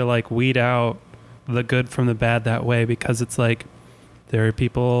easier to, like, weed out the good from the bad that way, because it's like there are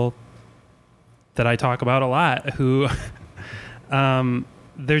people that I talk about a lot who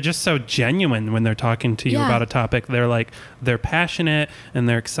they're just so genuine when they're talking to you about a topic. They're passionate and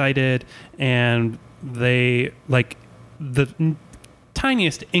they're excited, and they, like, the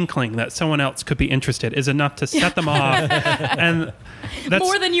tiniest inkling that someone else could be interested is enough to set them off. And that's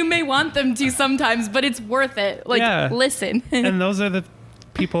more than you may want them to sometimes, but it's worth it. Like, listen. And those are the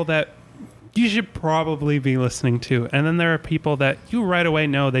people that you should probably be listening to. And then there are people that you right away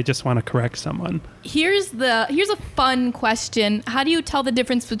know they just want to correct someone. Here's a fun question. How do you tell the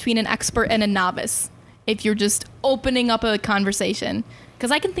difference between an expert and a novice if you're just opening up a conversation? Because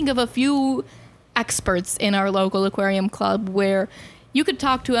I can think of a few experts in our local aquarium club where you could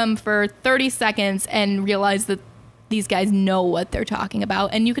talk to them for 30 seconds and realize that these guys know what they're talking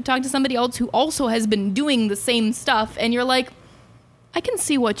about. And you could talk to somebody else who also has been doing the same stuff, and you're like, I can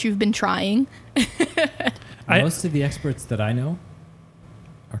see what you've been trying. Most of the experts that I know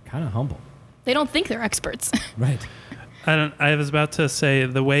are kind of humble. They don't think they're experts. Right. I was about to say,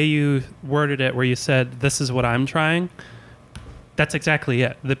 the way you worded it, where you said, this is what I'm trying, that's exactly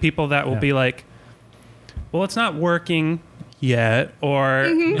it. The people that will be like, well, it's not working yet, or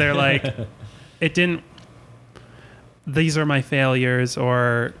they're like, it didn't, these are my failures,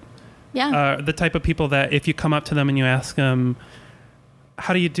 or the type of people that if you come up to them and you ask them,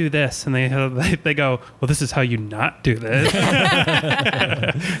 how do you do this? And they go, well, this is how you not do this.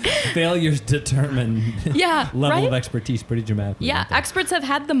 Failures determine level of expertise pretty dramatically. Yeah, experts have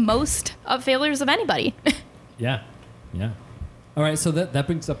had the most failures of anybody. Yeah. All right, so that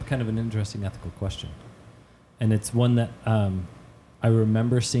brings up kind of an interesting ethical question. And it's one that I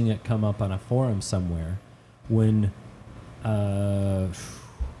remember seeing it come up on a forum somewhere when, I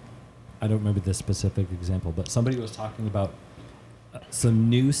don't remember the specific example, but somebody was talking about some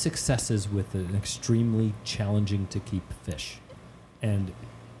new successes with an extremely challenging to keep fish. And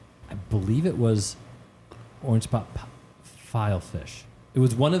I believe it was orange spot filefish. It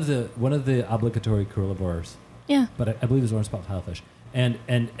was one of the obligatory corallivores. Yeah. But I believe it was orange spot filefish. And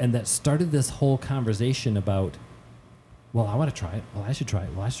that started this whole conversation about, well, I want to try it. Well, I should try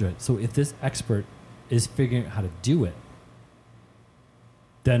it. Well, I should try it. So if this expert is figuring out how to do it,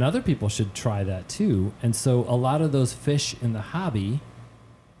 then other people should try that too. And so a lot of those fish in the hobby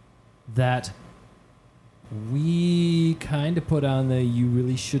that we kind of put on the you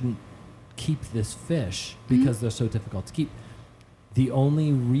really shouldn't keep this fish because they're so difficult to keep. The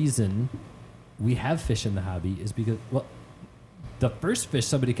only reason we have fish in the hobby is because, well, the first fish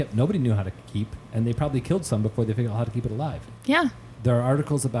somebody kept, nobody knew how to keep, and they probably killed some before they figured out how to keep it alive. Yeah. There are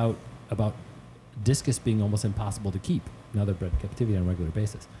articles about discus being almost impossible to keep. Now they're bred in captivity on a regular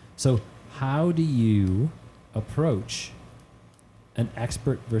basis. So how do you approach an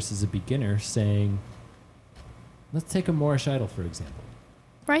expert versus a beginner saying, let's take a Moorish idol, for example.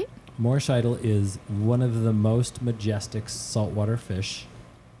 Right. Moorish idol is one of the most majestic saltwater fish.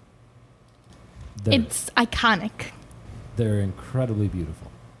 It's iconic. They're incredibly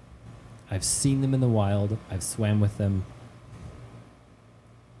beautiful. I've seen them in the wild. I've swam with them.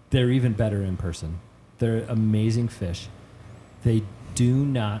 They're even better in person. They're amazing fish. They do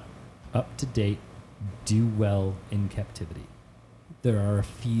not, up to date, do well in captivity. There are a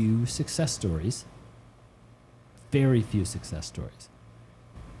few success stories, very few success stories.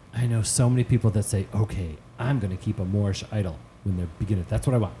 I know so many people that say, okay, I'm going to keep a Moorish idol when they're beginners. That's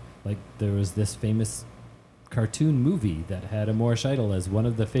what I want. Like there was this famous cartoon movie that had a Moorish idol as one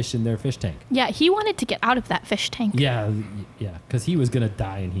of the fish in their fish tank. Yeah, he wanted to get out of that fish tank. Yeah, because he was going to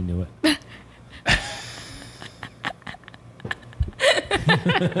die and he knew it.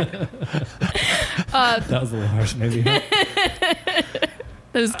 That was a little harsh, maybe.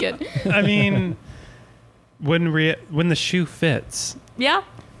 That was good. I mean, when the shoe fits. Yeah.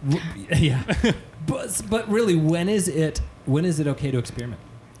 Yeah. But really, when is it okay to experiment?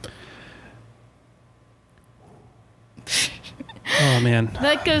 Oh man.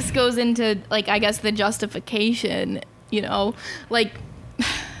 That just goes into, like, I guess the justification, you know, like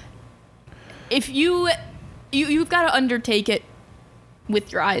if you've got to undertake it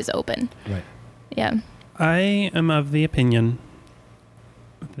with your eyes open. Right. Yeah. I am of the opinion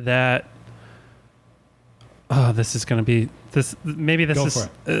that this is going to be this. Maybe this Go is. for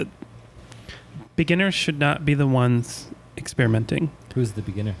it. Beginners should not be the ones experimenting. Who's the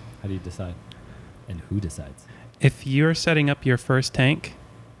beginner? How do you decide? And who decides? If you're setting up your first tank,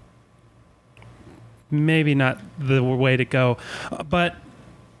 maybe not the way to go. But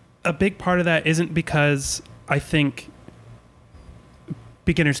a big part of that isn't because I think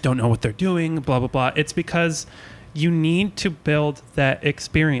beginners don't know what they're doing, blah, blah, blah. It's because you need to build that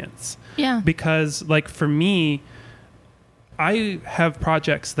experience. Yeah. Because, like, for me, I have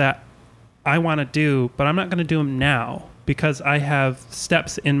projects that I want to do, but I'm not going to do them now because I have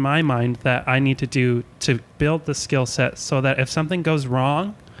steps in my mind that I need to do to build the skill set so that if something goes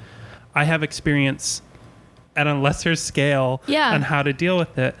wrong, I have experience at a lesser scale on how to deal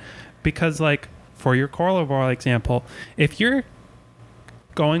with it. Because, like, for your coralivore example, if you're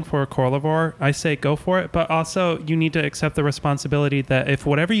going for a coralivore, I say go for it, but also you need to accept the responsibility that if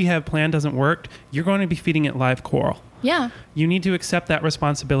whatever you have planned doesn't work, you're going to be feeding it live coral. Yeah. You need to accept that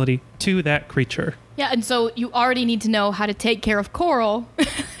responsibility to that creature. Yeah, and so you already need to know how to take care of coral,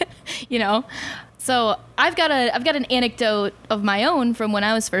 you know. So I've got an anecdote of my own from when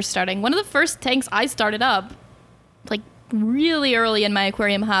I was first starting. One of the first tanks I started up, like really early in my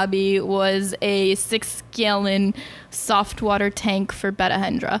aquarium hobby, was a 6-gallon soft water tank for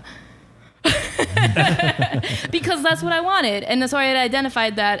Betahendra. Because that's what I wanted, and so I had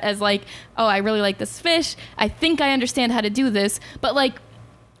identified that as like, oh, I really like this fish, I think I understand how to do this. But like,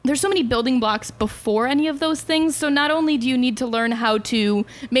 there's so many building blocks before any of those things. So not only do you need to learn how to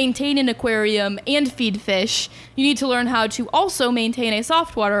maintain an aquarium and feed fish, you need to learn how to also maintain a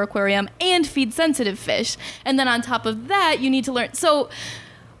soft water aquarium and feed sensitive fish, and then on top of that you need to learn. So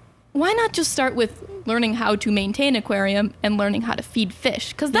why not just start with learning how to maintain an aquarium and learning how to feed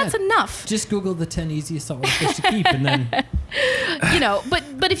fish? Because that's enough. Just Google the 10 easiest saltwater fish to keep, and then you know.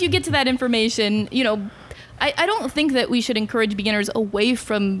 But if you get to that information, you know, I don't think that we should encourage beginners away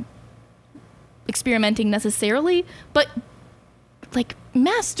from experimenting necessarily, but like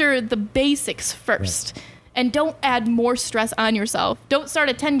master the basics first. Right. And don't add more stress on yourself. Don't start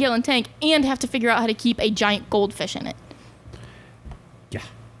a 10-gallon tank and have to figure out how to keep a giant goldfish in it. Yeah.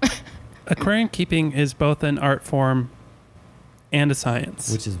 Aquarium keeping is both an art form and a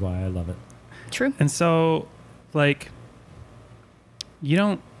science. Which is why I love it. True. And so, like, you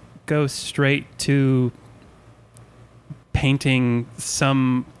don't go straight to painting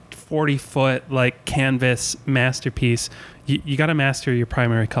some 40-foot, like, canvas masterpiece. You got to master your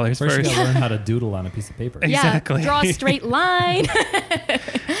primary colors first. You got to learn how to doodle on a piece of paper. Exactly. Yeah, draw a straight line.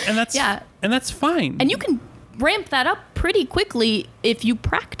 And that's fine. And you can ramp that up pretty quickly if you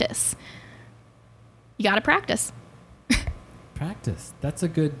practice. You got to practice. Practice. That's a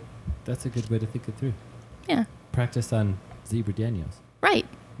good way to think it through. Yeah. Practice on zebra Daniels. Right.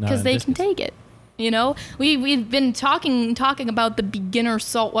 Because they can take it. You know, we've been talking about the beginner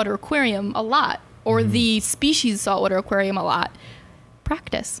saltwater aquarium a lot, or the species saltwater aquarium a lot.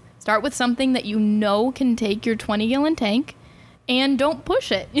 Practice. Start with something that you know can take your 20-gallon tank, and don't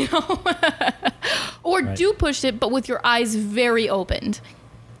push it, you know. Or do push it, but with your eyes very opened.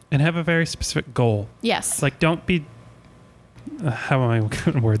 And have a very specific goal. Yes. Like, don't be... how am I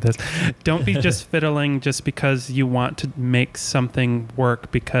going to word this? Don't be just fiddling just because you want to make something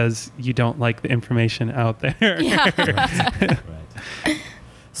work because you don't like the information out there. Yeah. Right.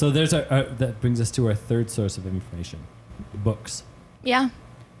 So there's that brings us to our third source of information: books. Yeah.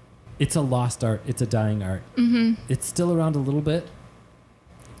 It's a lost art. It's a dying art. Mm-hmm. It's still around a little bit.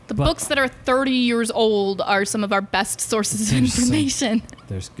 The books that are 30 years old are some of our best sources of information.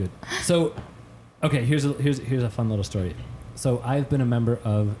 There's good. So, okay, here's a fun little story. So I've been a member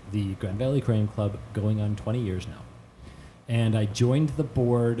of the Grand Valley Aquarium Club going on 20 years now. And I joined the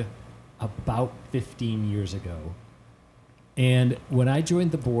board about 15 years ago And when I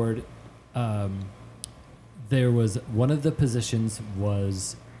joined the board, there was one of the positions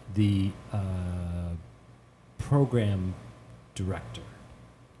was the program director.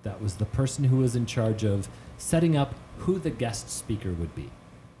 That was the person who was in charge of setting up who the guest speaker would be.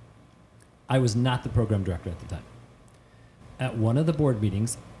 I was not the program director at the time. At one of the board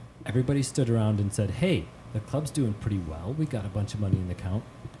meetings, everybody stood around and said, hey, the club's doing pretty well. We got a bunch of money in the account.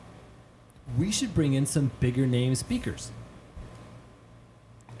 We should bring in some bigger name speakers.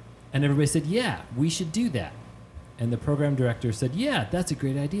 And everybody said, yeah, we should do that. And the program director said, yeah, that's a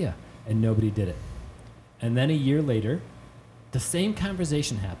great idea. And nobody did it. And then a year later, the same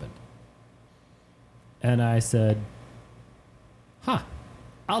conversation happened. And I said,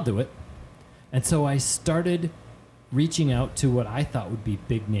 I'll do it. And so I started reaching out to what I thought would be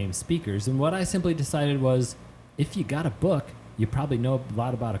big name speakers. And what I simply decided was, if you got a book, you probably know a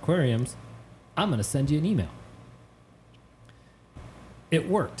lot about aquariums, I'm going to send you an email. It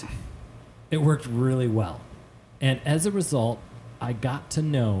worked. It worked really well. And as a result, I got to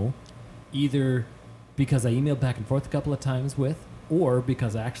know, either because I emailed back and forth a couple of times with, or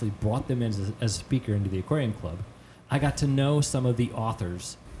because I actually brought them in as a speaker into the aquarium club, I got to know some of the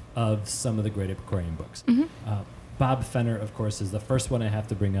authors of some of the great aquarium books. Bob Fenner, of course, is the first one I have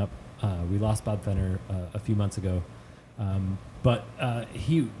to bring up. We lost Bob Fenner a few months ago. But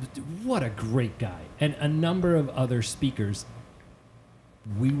what a great guy. And a number of other speakers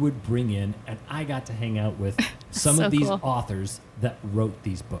we would bring in, and I got to hang out with some So of these cool. authors that wrote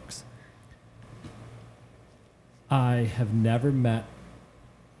these books. I have never met,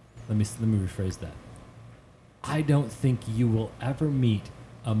 let me rephrase that. I don't think you will ever meet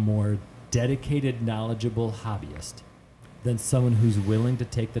a more dedicated, knowledgeable hobbyist than someone who's willing to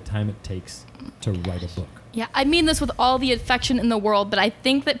take the time it takes to write a book. Yeah, I mean this with all the affection in the world, but I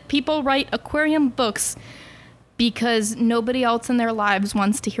think that people write aquarium books because nobody else in their lives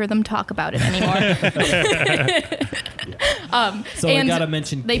wants to hear them talk about it anymore. So I gotta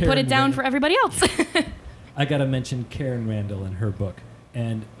mention they put Karen it down Randall. for everybody else. I gotta mention Karen Randall and her book,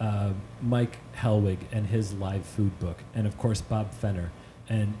 and Mike Helwig and his live food book, and of course Bob Fenner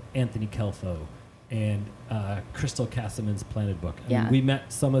and Anthony Kelfo and Crystal Castleman's Planet book. I mean, we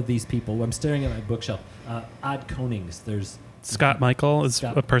met some of these people. I'm staring at my bookshelf. Odd Konings. There's Scott Michael is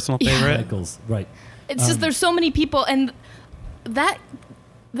Scott- a personal favorite. Michaels, right? It's just there's so many people, and that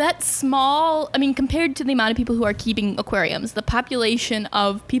small, I mean, compared to the amount of people who are keeping aquariums, the population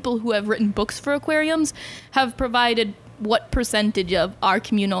of people who have written books for aquariums have provided what percentage of our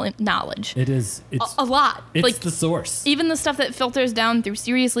communal knowledge? It's A lot. It's Like, the source. even the stuff that filters down through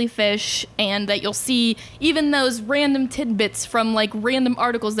Seriously Fish, and that you'll see, even those random tidbits from like random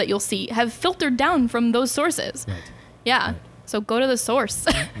articles that you'll see have filtered down from those sources. Right. Yeah. Right. So go to the source.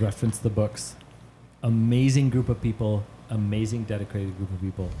 Reference the books. Amazing group of people. Amazing dedicated group of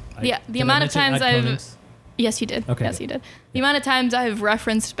people. Yeah, the Can I amount of mention times Odd I've- Konings? Yes, you did. Okay. Yes, you did. The amount of times I've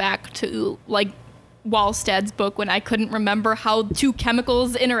referenced back to like Wallstad's book when I couldn't remember how two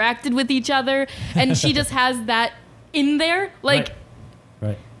chemicals interacted with each other, and she just has that in there. Like,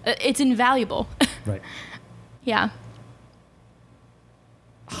 Right. it's invaluable. Right. Yeah.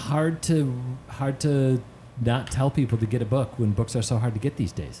 Hard to not tell people to get a book when books are so hard to get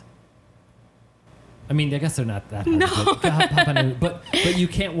these days. I mean, I guess they're not that hard to get. But you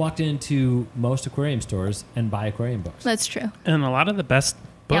can't walk into most aquarium stores and buy aquarium books. That's true. And a lot of the best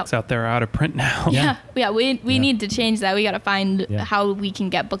books out there are out of print now. Yeah. Yeah, we need to change that. We got to find Yeah. how we can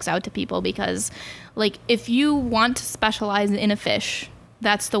get books out to people, because like if you want to specialize in a fish,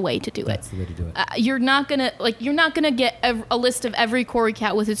 that's the way to do That's it. the way to do it. You're not gonna get a list of every Cory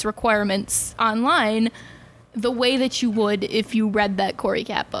cat with its requirements online the way that you would if you read that Cory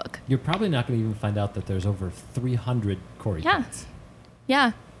cat book. You're probably not going to even find out that there's over 300 Cory Yeah. cats.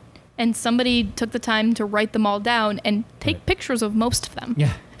 Yeah. And somebody took the time to write them all down and take Right. pictures of most of them.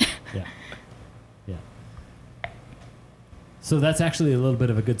 Yeah. Yeah. Yeah. So that's actually a little bit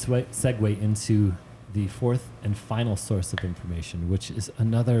of a good segue into the fourth and final source of information, which is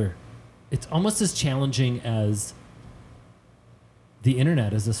it's almost as challenging as the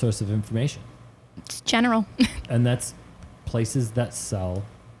internet as a source of information. It's general. And that's places that sell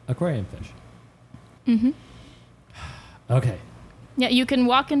aquarium fish. Mm-hmm. Okay. Yeah, you can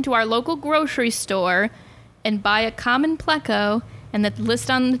walk into our local grocery store and buy a common pleco, and the list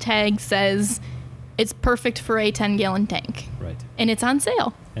on the tag says it's perfect for a 10-gallon tank. Right. And it's on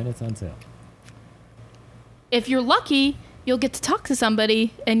sale. And it's on sale. If you're lucky, you'll get to talk to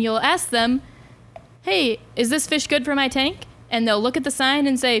somebody and you'll ask them, hey, is this fish good for my tank? And they'll look at the sign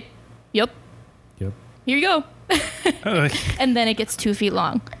and say, yep, Yep. here you go. Oh, And then it gets 2 feet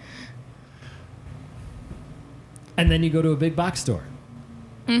long. And then you go to a big box store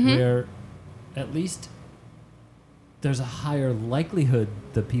where at least there's a higher likelihood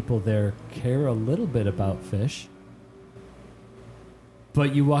the people there care a little bit about fish.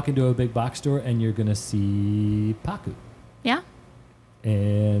 But you walk into a big box store and you're going to see pacu. Yeah.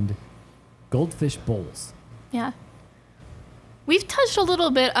 And goldfish bowls. Yeah. We've touched a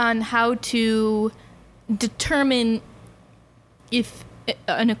little bit on how to determine if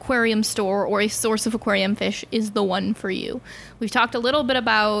an aquarium store or a source of aquarium fish is the one for you. We've talked a little bit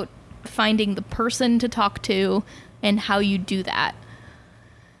about finding the person to talk to and how you do that.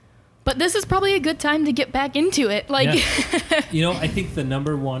 But this is probably a good time to get back into it. Like, yeah. I think the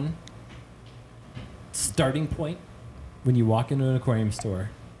number one starting point when you walk into an aquarium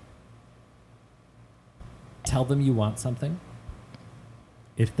store, tell them you want something.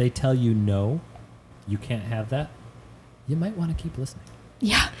 If they tell you no, you can't have that, you might want to keep listening.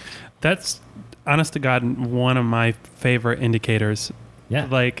 Yeah. That's, honest to God, one of my favorite indicators. Yeah.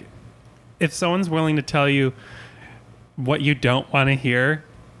 Like, if someone's willing to tell you what you don't want to hear,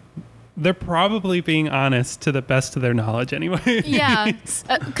 they're probably being honest to the best of their knowledge anyway. Yeah.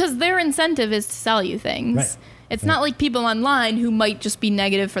 Because their incentive is to sell you things. Right. It's not like people online who might just be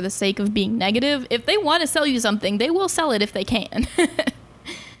negative for the sake of being negative. If they want to sell you something, they will sell it if they can.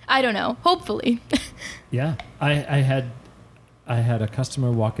 I don't know. Hopefully. Yeah. I had a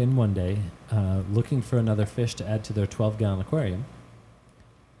customer walk in one day looking for another fish to add to their 12-gallon aquarium.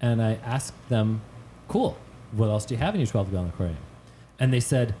 And I asked them, cool, what else do you have in your 12-gallon aquarium? And they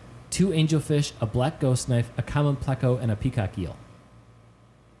said, 2 angelfish, a black ghost knife, a common pleco, and a peacock eel.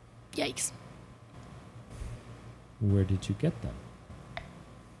 Yikes. Where did you get them?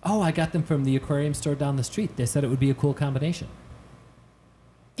 Oh, I got them from the aquarium store down the street. They said it would be a cool combination.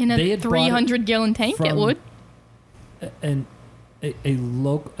 In a 300-gallon tank, it would. An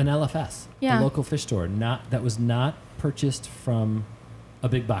LFS, Yeah. a local fish store, that was not purchased from a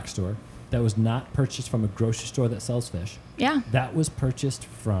big box store. That was not purchased from a grocery store that sells fish. Yeah. That was purchased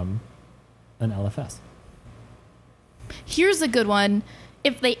from an LFS. Here's a good one.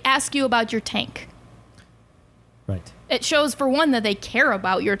 If they ask you about your tank. Right. It shows, for one, that they care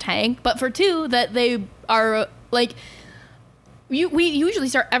about your tank, but for two, that they are, like, we usually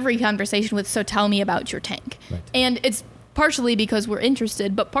start every conversation with, so tell me about your tank. Right. And it's partially because we're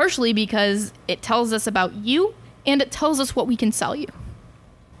interested, but partially because it tells us about you, and it tells us what we can sell you.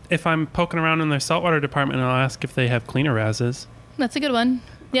 If I'm poking around in their saltwater department, I'll ask if they have cleaner razzes. That's a good one.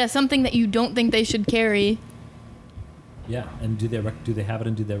 Yeah, something that you don't think they should carry. Yeah, and do they have it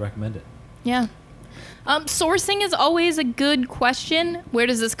and do they recommend it? Yeah. Sourcing is always a good question. Where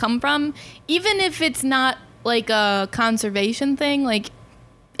does this come from? Even if it's not like a conservation thing, like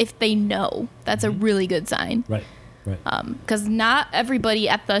if they know, that's a really good sign. Right. Right. Because not everybody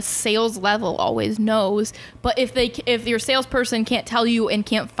at the sales level always knows. But if your salesperson can't tell you and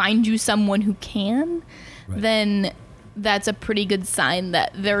can't find you someone who can, then that's a pretty good sign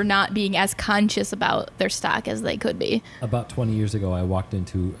that they're not being as conscious about their stock as they could be. About 20 years ago, I walked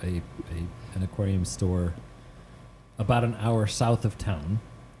into an aquarium store about an hour south of town,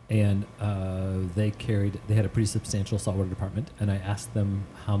 and they had a pretty substantial saltwater department, and I asked them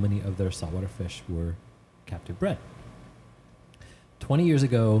how many of their saltwater fish were captive bred. 20 years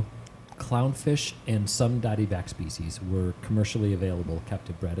ago, clownfish and some dottyback species were commercially available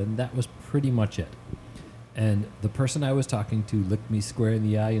captive bred, and that was pretty much it. And the person I was talking to looked me square in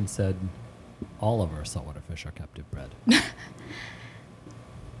the eye and said, all of our saltwater fish are captive bred.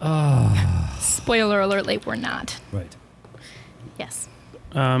 Spoiler alert, they were not. Right. Yes.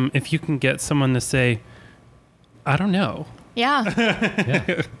 If you can get someone to say, I don't know. Yeah.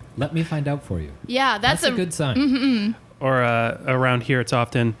 Yeah. Let me find out for you. Yeah, that's a good sign. Mm-hmm. Or around here, it's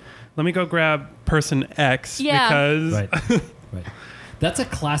often, let me go grab person X because... Right. Right. That's a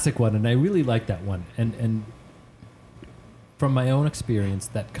classic one, and I really like that one. And from my own experience,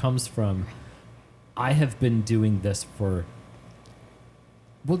 that comes from, I have been doing this for,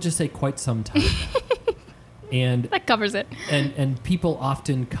 we'll just say, quite some time now. And that covers it. And people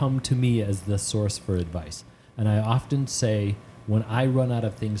often come to me as the source for advice. And I often say, when I run out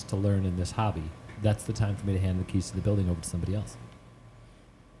of things to learn in this hobby, that's the time for me to hand the keys to the building over to somebody else.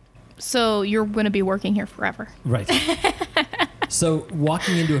 So you're going to be working here forever. Right. So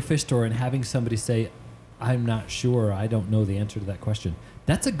walking into a fish store and having somebody say, I'm not sure, I don't know the answer to that question,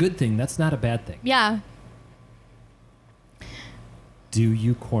 that's a good thing. That's not a bad thing. Yeah. Do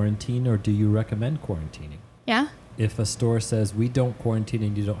you quarantine or do you recommend quarantining? Yeah. If a store says, we don't quarantine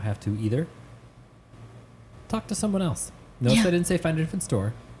and you don't have to either, talk to someone else. Notice I didn't say find a different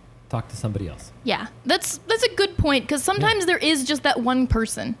store. Talk to somebody else. Yeah, that's a good point, because sometimes there is just that one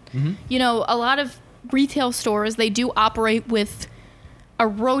person. Mm-hmm. You know, a lot of retail stores, they do operate with a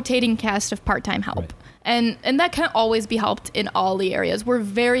rotating cast of part-time help. Right. And that can always be helped in all the areas. We're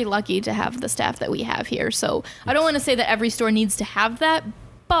very lucky to have the staff that we have here. So I don't want to say that every store needs to have that,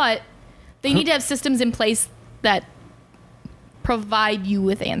 but they need to have systems in place that provide you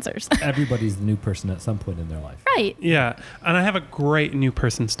with answers. Everybody's the new person at some point in their life. Right. Yeah, and I have a great new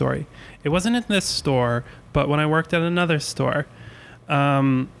person story. It wasn't in this store, but when I worked at another store,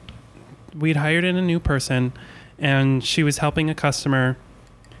 we'd hired in a new person, and she was helping a customer,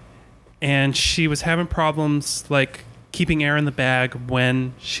 and she was having problems like keeping air in the bag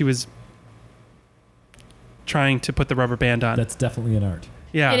when she was trying to put the rubber band on. That's definitely an art.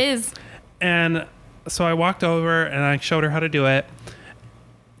 Yeah. It is. And so I walked over and I showed her how to do it.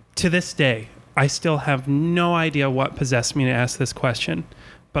 To this day, I still have no idea what possessed me to ask this question.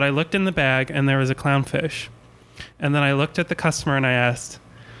 But I looked in the bag and there was a clownfish. And then I looked at the customer and I asked,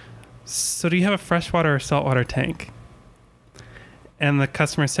 "So do you have a freshwater or saltwater tank?" And the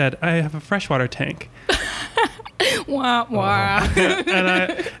customer said, "I have a freshwater tank." Wah, wah.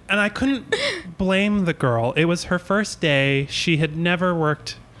 and I couldn't blame the girl. It was her first day. She had never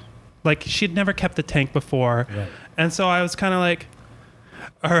worked, like she'd never kept a tank before. Right. And so I was kind of like,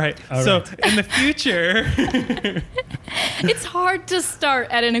 all right. In the future, It's hard to start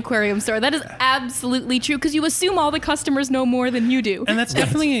at an aquarium store. That is absolutely true because you assume all the customers know more than you do. and that's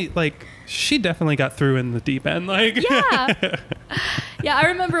definitely like, she definitely got through in the deep end. Like, Yeah. Yeah, I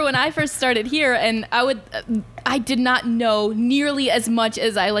remember when I first started here and I did not know nearly as much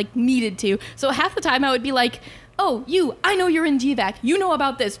as I like needed to. So half the time I would be like, "Oh, I know you're in GVAC. You know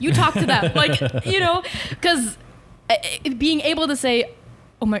about this. You talk to them." Like, because being able to say,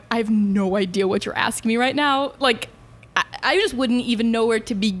 "Oh my, I have no idea what you're asking me right now." Like, I just wouldn't even know where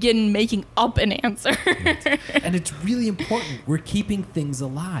to begin making up an answer. And it's really important. We're keeping things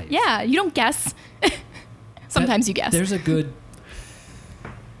alive. Yeah, you don't guess. Sometimes you guess. There's a good...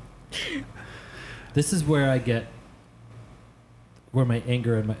 This is where where my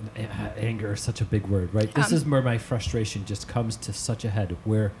anger and anger is such a big word, right? This is where my frustration just comes to such a head.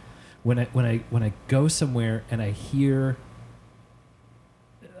 Where when I go somewhere and I hear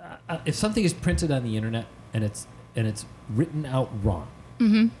if something is printed on the internet and it's written out wrong,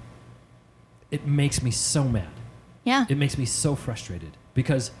 it makes me so mad. Yeah. It makes me so frustrated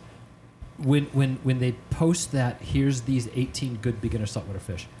because when they post that, here's these 18 good beginner saltwater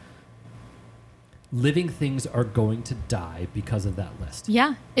fish. Living things are going to die because of that list.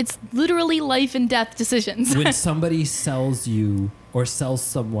 Yeah, it's literally life and death decisions. When somebody sells you or sells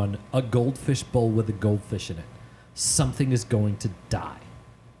someone a goldfish bowl with a goldfish in it, something is going to die.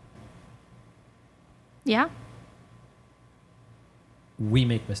 Yeah. We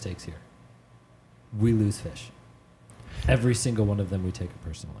make mistakes here. We lose fish. Every single one of them we take it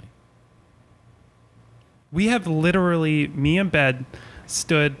personally. we have literally, me and Bed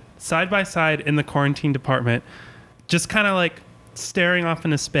stood side by side in the quarantine department, just kind of like staring off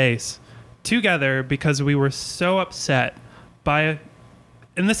into space together because we were so upset by,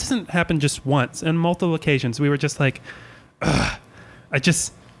 and this hasn't happened just once, on multiple occasions. We were just like, ugh,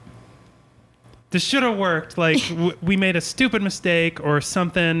 this should have worked. Like, we made a stupid mistake or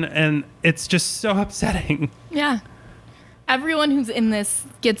something, and it's just so upsetting. Yeah. Everyone who's in this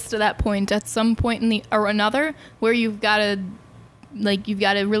gets to that point at some point in the or another where you've got to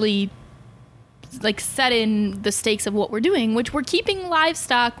really set in the stakes of what we're doing, which we're keeping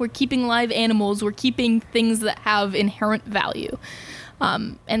livestock, we're keeping live animals, we're keeping things that have inherent value.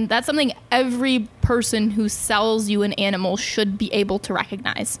 And that's something every person who sells you an animal should be able to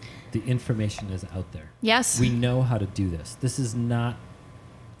recognize. The information is out there. Yes. We know how to do this. This is not,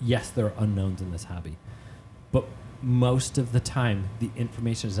 yes, there are unknowns in this hobby, but most of the time the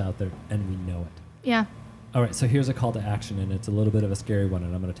information is out there and we know it. Yeah. All right, so here's a call to action, and it's a little bit of a scary one,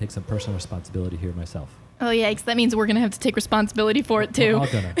 and I'm going to take some personal responsibility here myself. Oh, yikes. That means we're going to have to take responsibility for it, too. We're all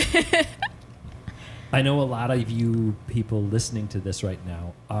gonna. I know a lot of you people listening to this right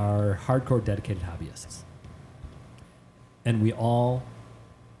now are hardcore dedicated hobbyists. And we all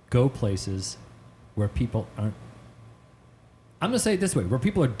go places where people aren't... I'm going to say it this way, where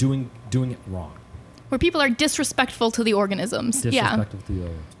people are doing it wrong. Where people are disrespectful to the organisms. Disrespectful to the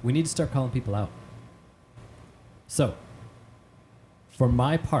organisms. We need to start calling people out. So, for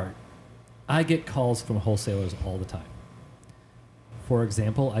my part, I get calls from wholesalers all the time. For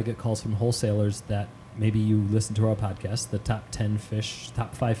example, I get calls from wholesalers that maybe you listen to our podcast, the top 10 fish,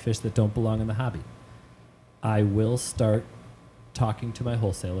 top 5 fish that don't belong in the hobby. I will start talking to my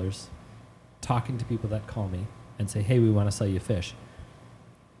wholesalers, talking to people that call me and say, hey, we want to sell you fish.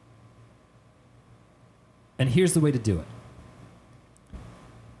 And here's the way to do it.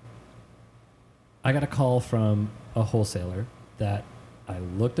 I got a call from a wholesaler that I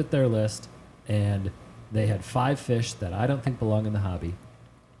looked at their list, and they had 5 fish that I don't think belong in the hobby.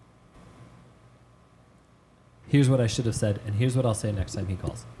 Here's what I should have said, and here's what I'll say next time he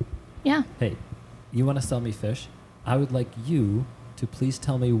calls. Yeah. Hey, you want to sell me fish? I would like you to please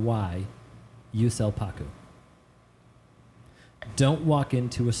tell me why you sell pacu. Don't walk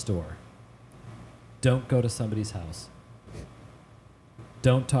into a store. Don't go to somebody's house.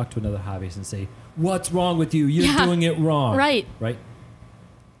 Don't talk to another hobbyist and say, what's wrong with you? You're doing it wrong. Right. Right?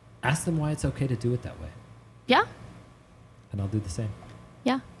 Ask them why it's okay to do it that way. Yeah. And I'll do the same.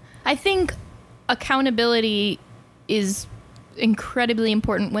 Yeah. I think accountability is incredibly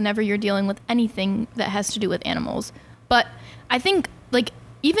important whenever you're dealing with anything that has to do with animals. But I think, like,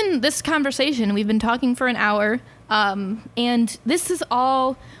 even this conversation, we've been talking for an hour, and this is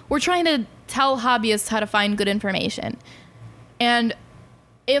all, we're trying to tell hobbyists how to find good information. And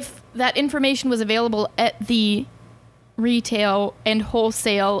if that information was available at the retail and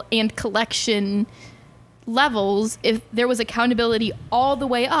wholesale and collection levels, if there was accountability all the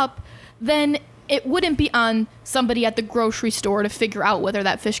way up, then it wouldn't be on somebody at the grocery store to figure out whether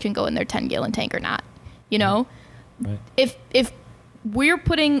that fish can go in their 10-gallon tank or not. You know? Right. If we're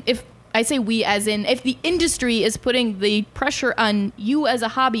putting, if I say we as in, if the industry is putting the pressure on you as a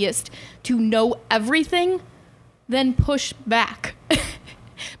hobbyist to know everything, then push back.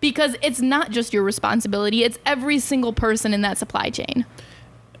 Because it's not just your responsibility, it's every single person in that supply chain.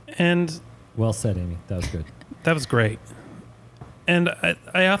 And well said, Amy. That was good. that was great. And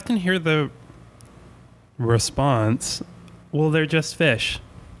I often hear the response, well, they're just fish.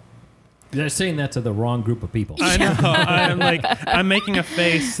 They're saying that to the wrong group of people. I know. I'm making a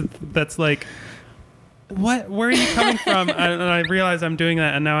face that's like, what? Where are you coming from? And I realize I'm doing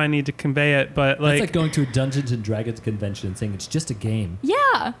that, and now I need to convey it. But It's like going to a Dungeons and Dragons convention and saying it's just a game.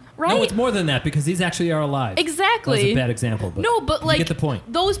 Yeah, right? No, it's more than that, because these actually are alive. Exactly. That was a bad example. But no, but you like, get the point.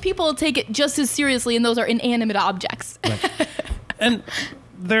 Those people take it just as seriously, and those are inanimate objects. Right. and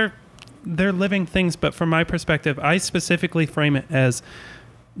they're living things. But from my perspective, I specifically frame it as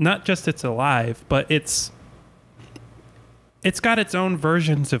not just it's alive, but it's got its own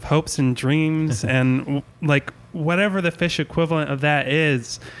versions of hopes and dreams and like whatever the fish equivalent of that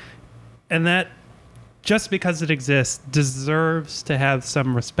is. And that just because it exists deserves to have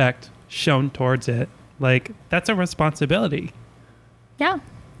some respect shown towards it. Like, that's a responsibility. Yeah.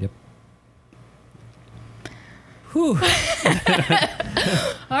 Yep. Whew.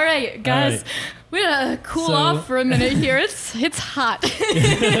 All right, guys. All right. We're gonna cool So- off for a minute here. It's hot.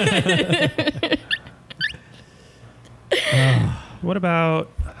 How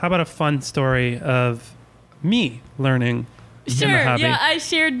about a fun story of me learning in Sure. the hobby? Yeah, I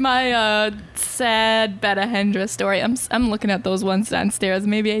shared my sad Beta Hendra story. I'm looking at those ones downstairs.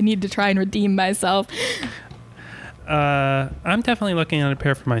 Maybe I need to try and redeem myself. I'm definitely looking at a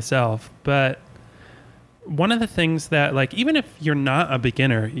pair for myself, but one of the things that, like, even if you're not a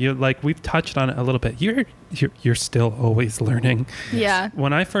beginner, you like, we've touched on it a little bit. You're still always learning. Yeah.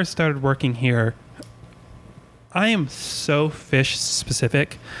 When I first started working here, I am so fish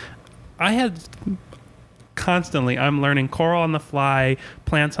specific. I had constantly, I'm learning coral on the fly,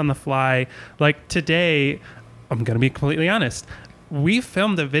 plants on the fly. Like today, I'm going to be completely honest. We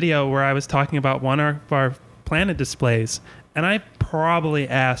filmed a video where I was talking about one of our planted displays, and I probably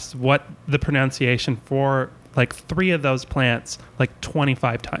asked what the pronunciation for like 3 of those plants like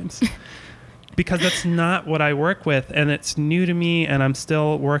 25 times. Because that's not what I work with, and it's new to me, and I'm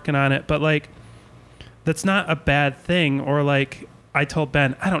still working on it. But like, that's not a bad thing. Or like, I told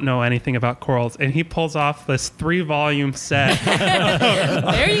Ben, I don't know anything about corals, and he pulls off this 3-volume set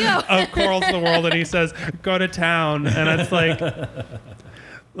There you go. of Corals of the World, and he says, go to town. And it's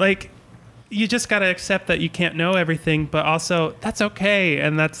like you just got to accept that you can't know everything, but also that's okay.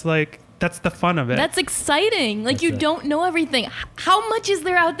 And that's the fun of it. That's exciting. Like, That's you it. don't know everything. How much is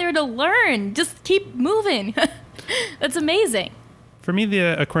there out there to learn? Just keep moving. That's amazing. For me,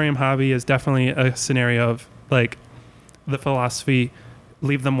 the aquarium hobby is definitely a scenario of like the philosophy,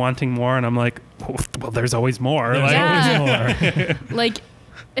 leave them wanting more. And I'm like, well, there's always more. There's Like, always more. Like,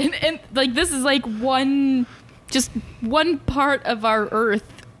 and like, this is like one part of our earth.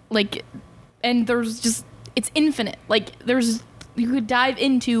 Like, and it's infinite. Like, you could dive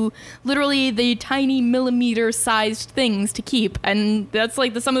into literally the tiny millimeter sized things to keep. And that's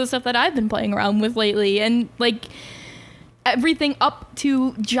like some of the stuff that I've been playing around with lately. And like everything up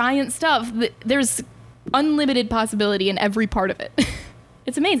to giant stuff, there's unlimited possibility in every part of it.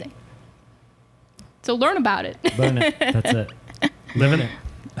 It's amazing. So learn about it. Learn it. That's it. Live Learn and,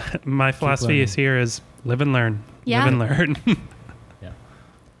 it. my philosophy learning. is here is live and learn. Yeah. Live and learn. Yeah.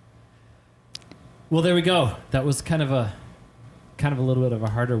 Well, there we go. That was kind of a little bit of a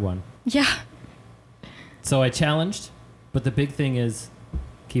harder one. Yeah. So I challenged, but the big thing is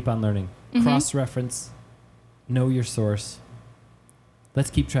keep on learning. Mm-hmm. Cross-reference, know your source. Let's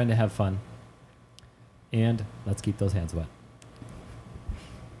keep trying to have fun. And let's keep those hands wet.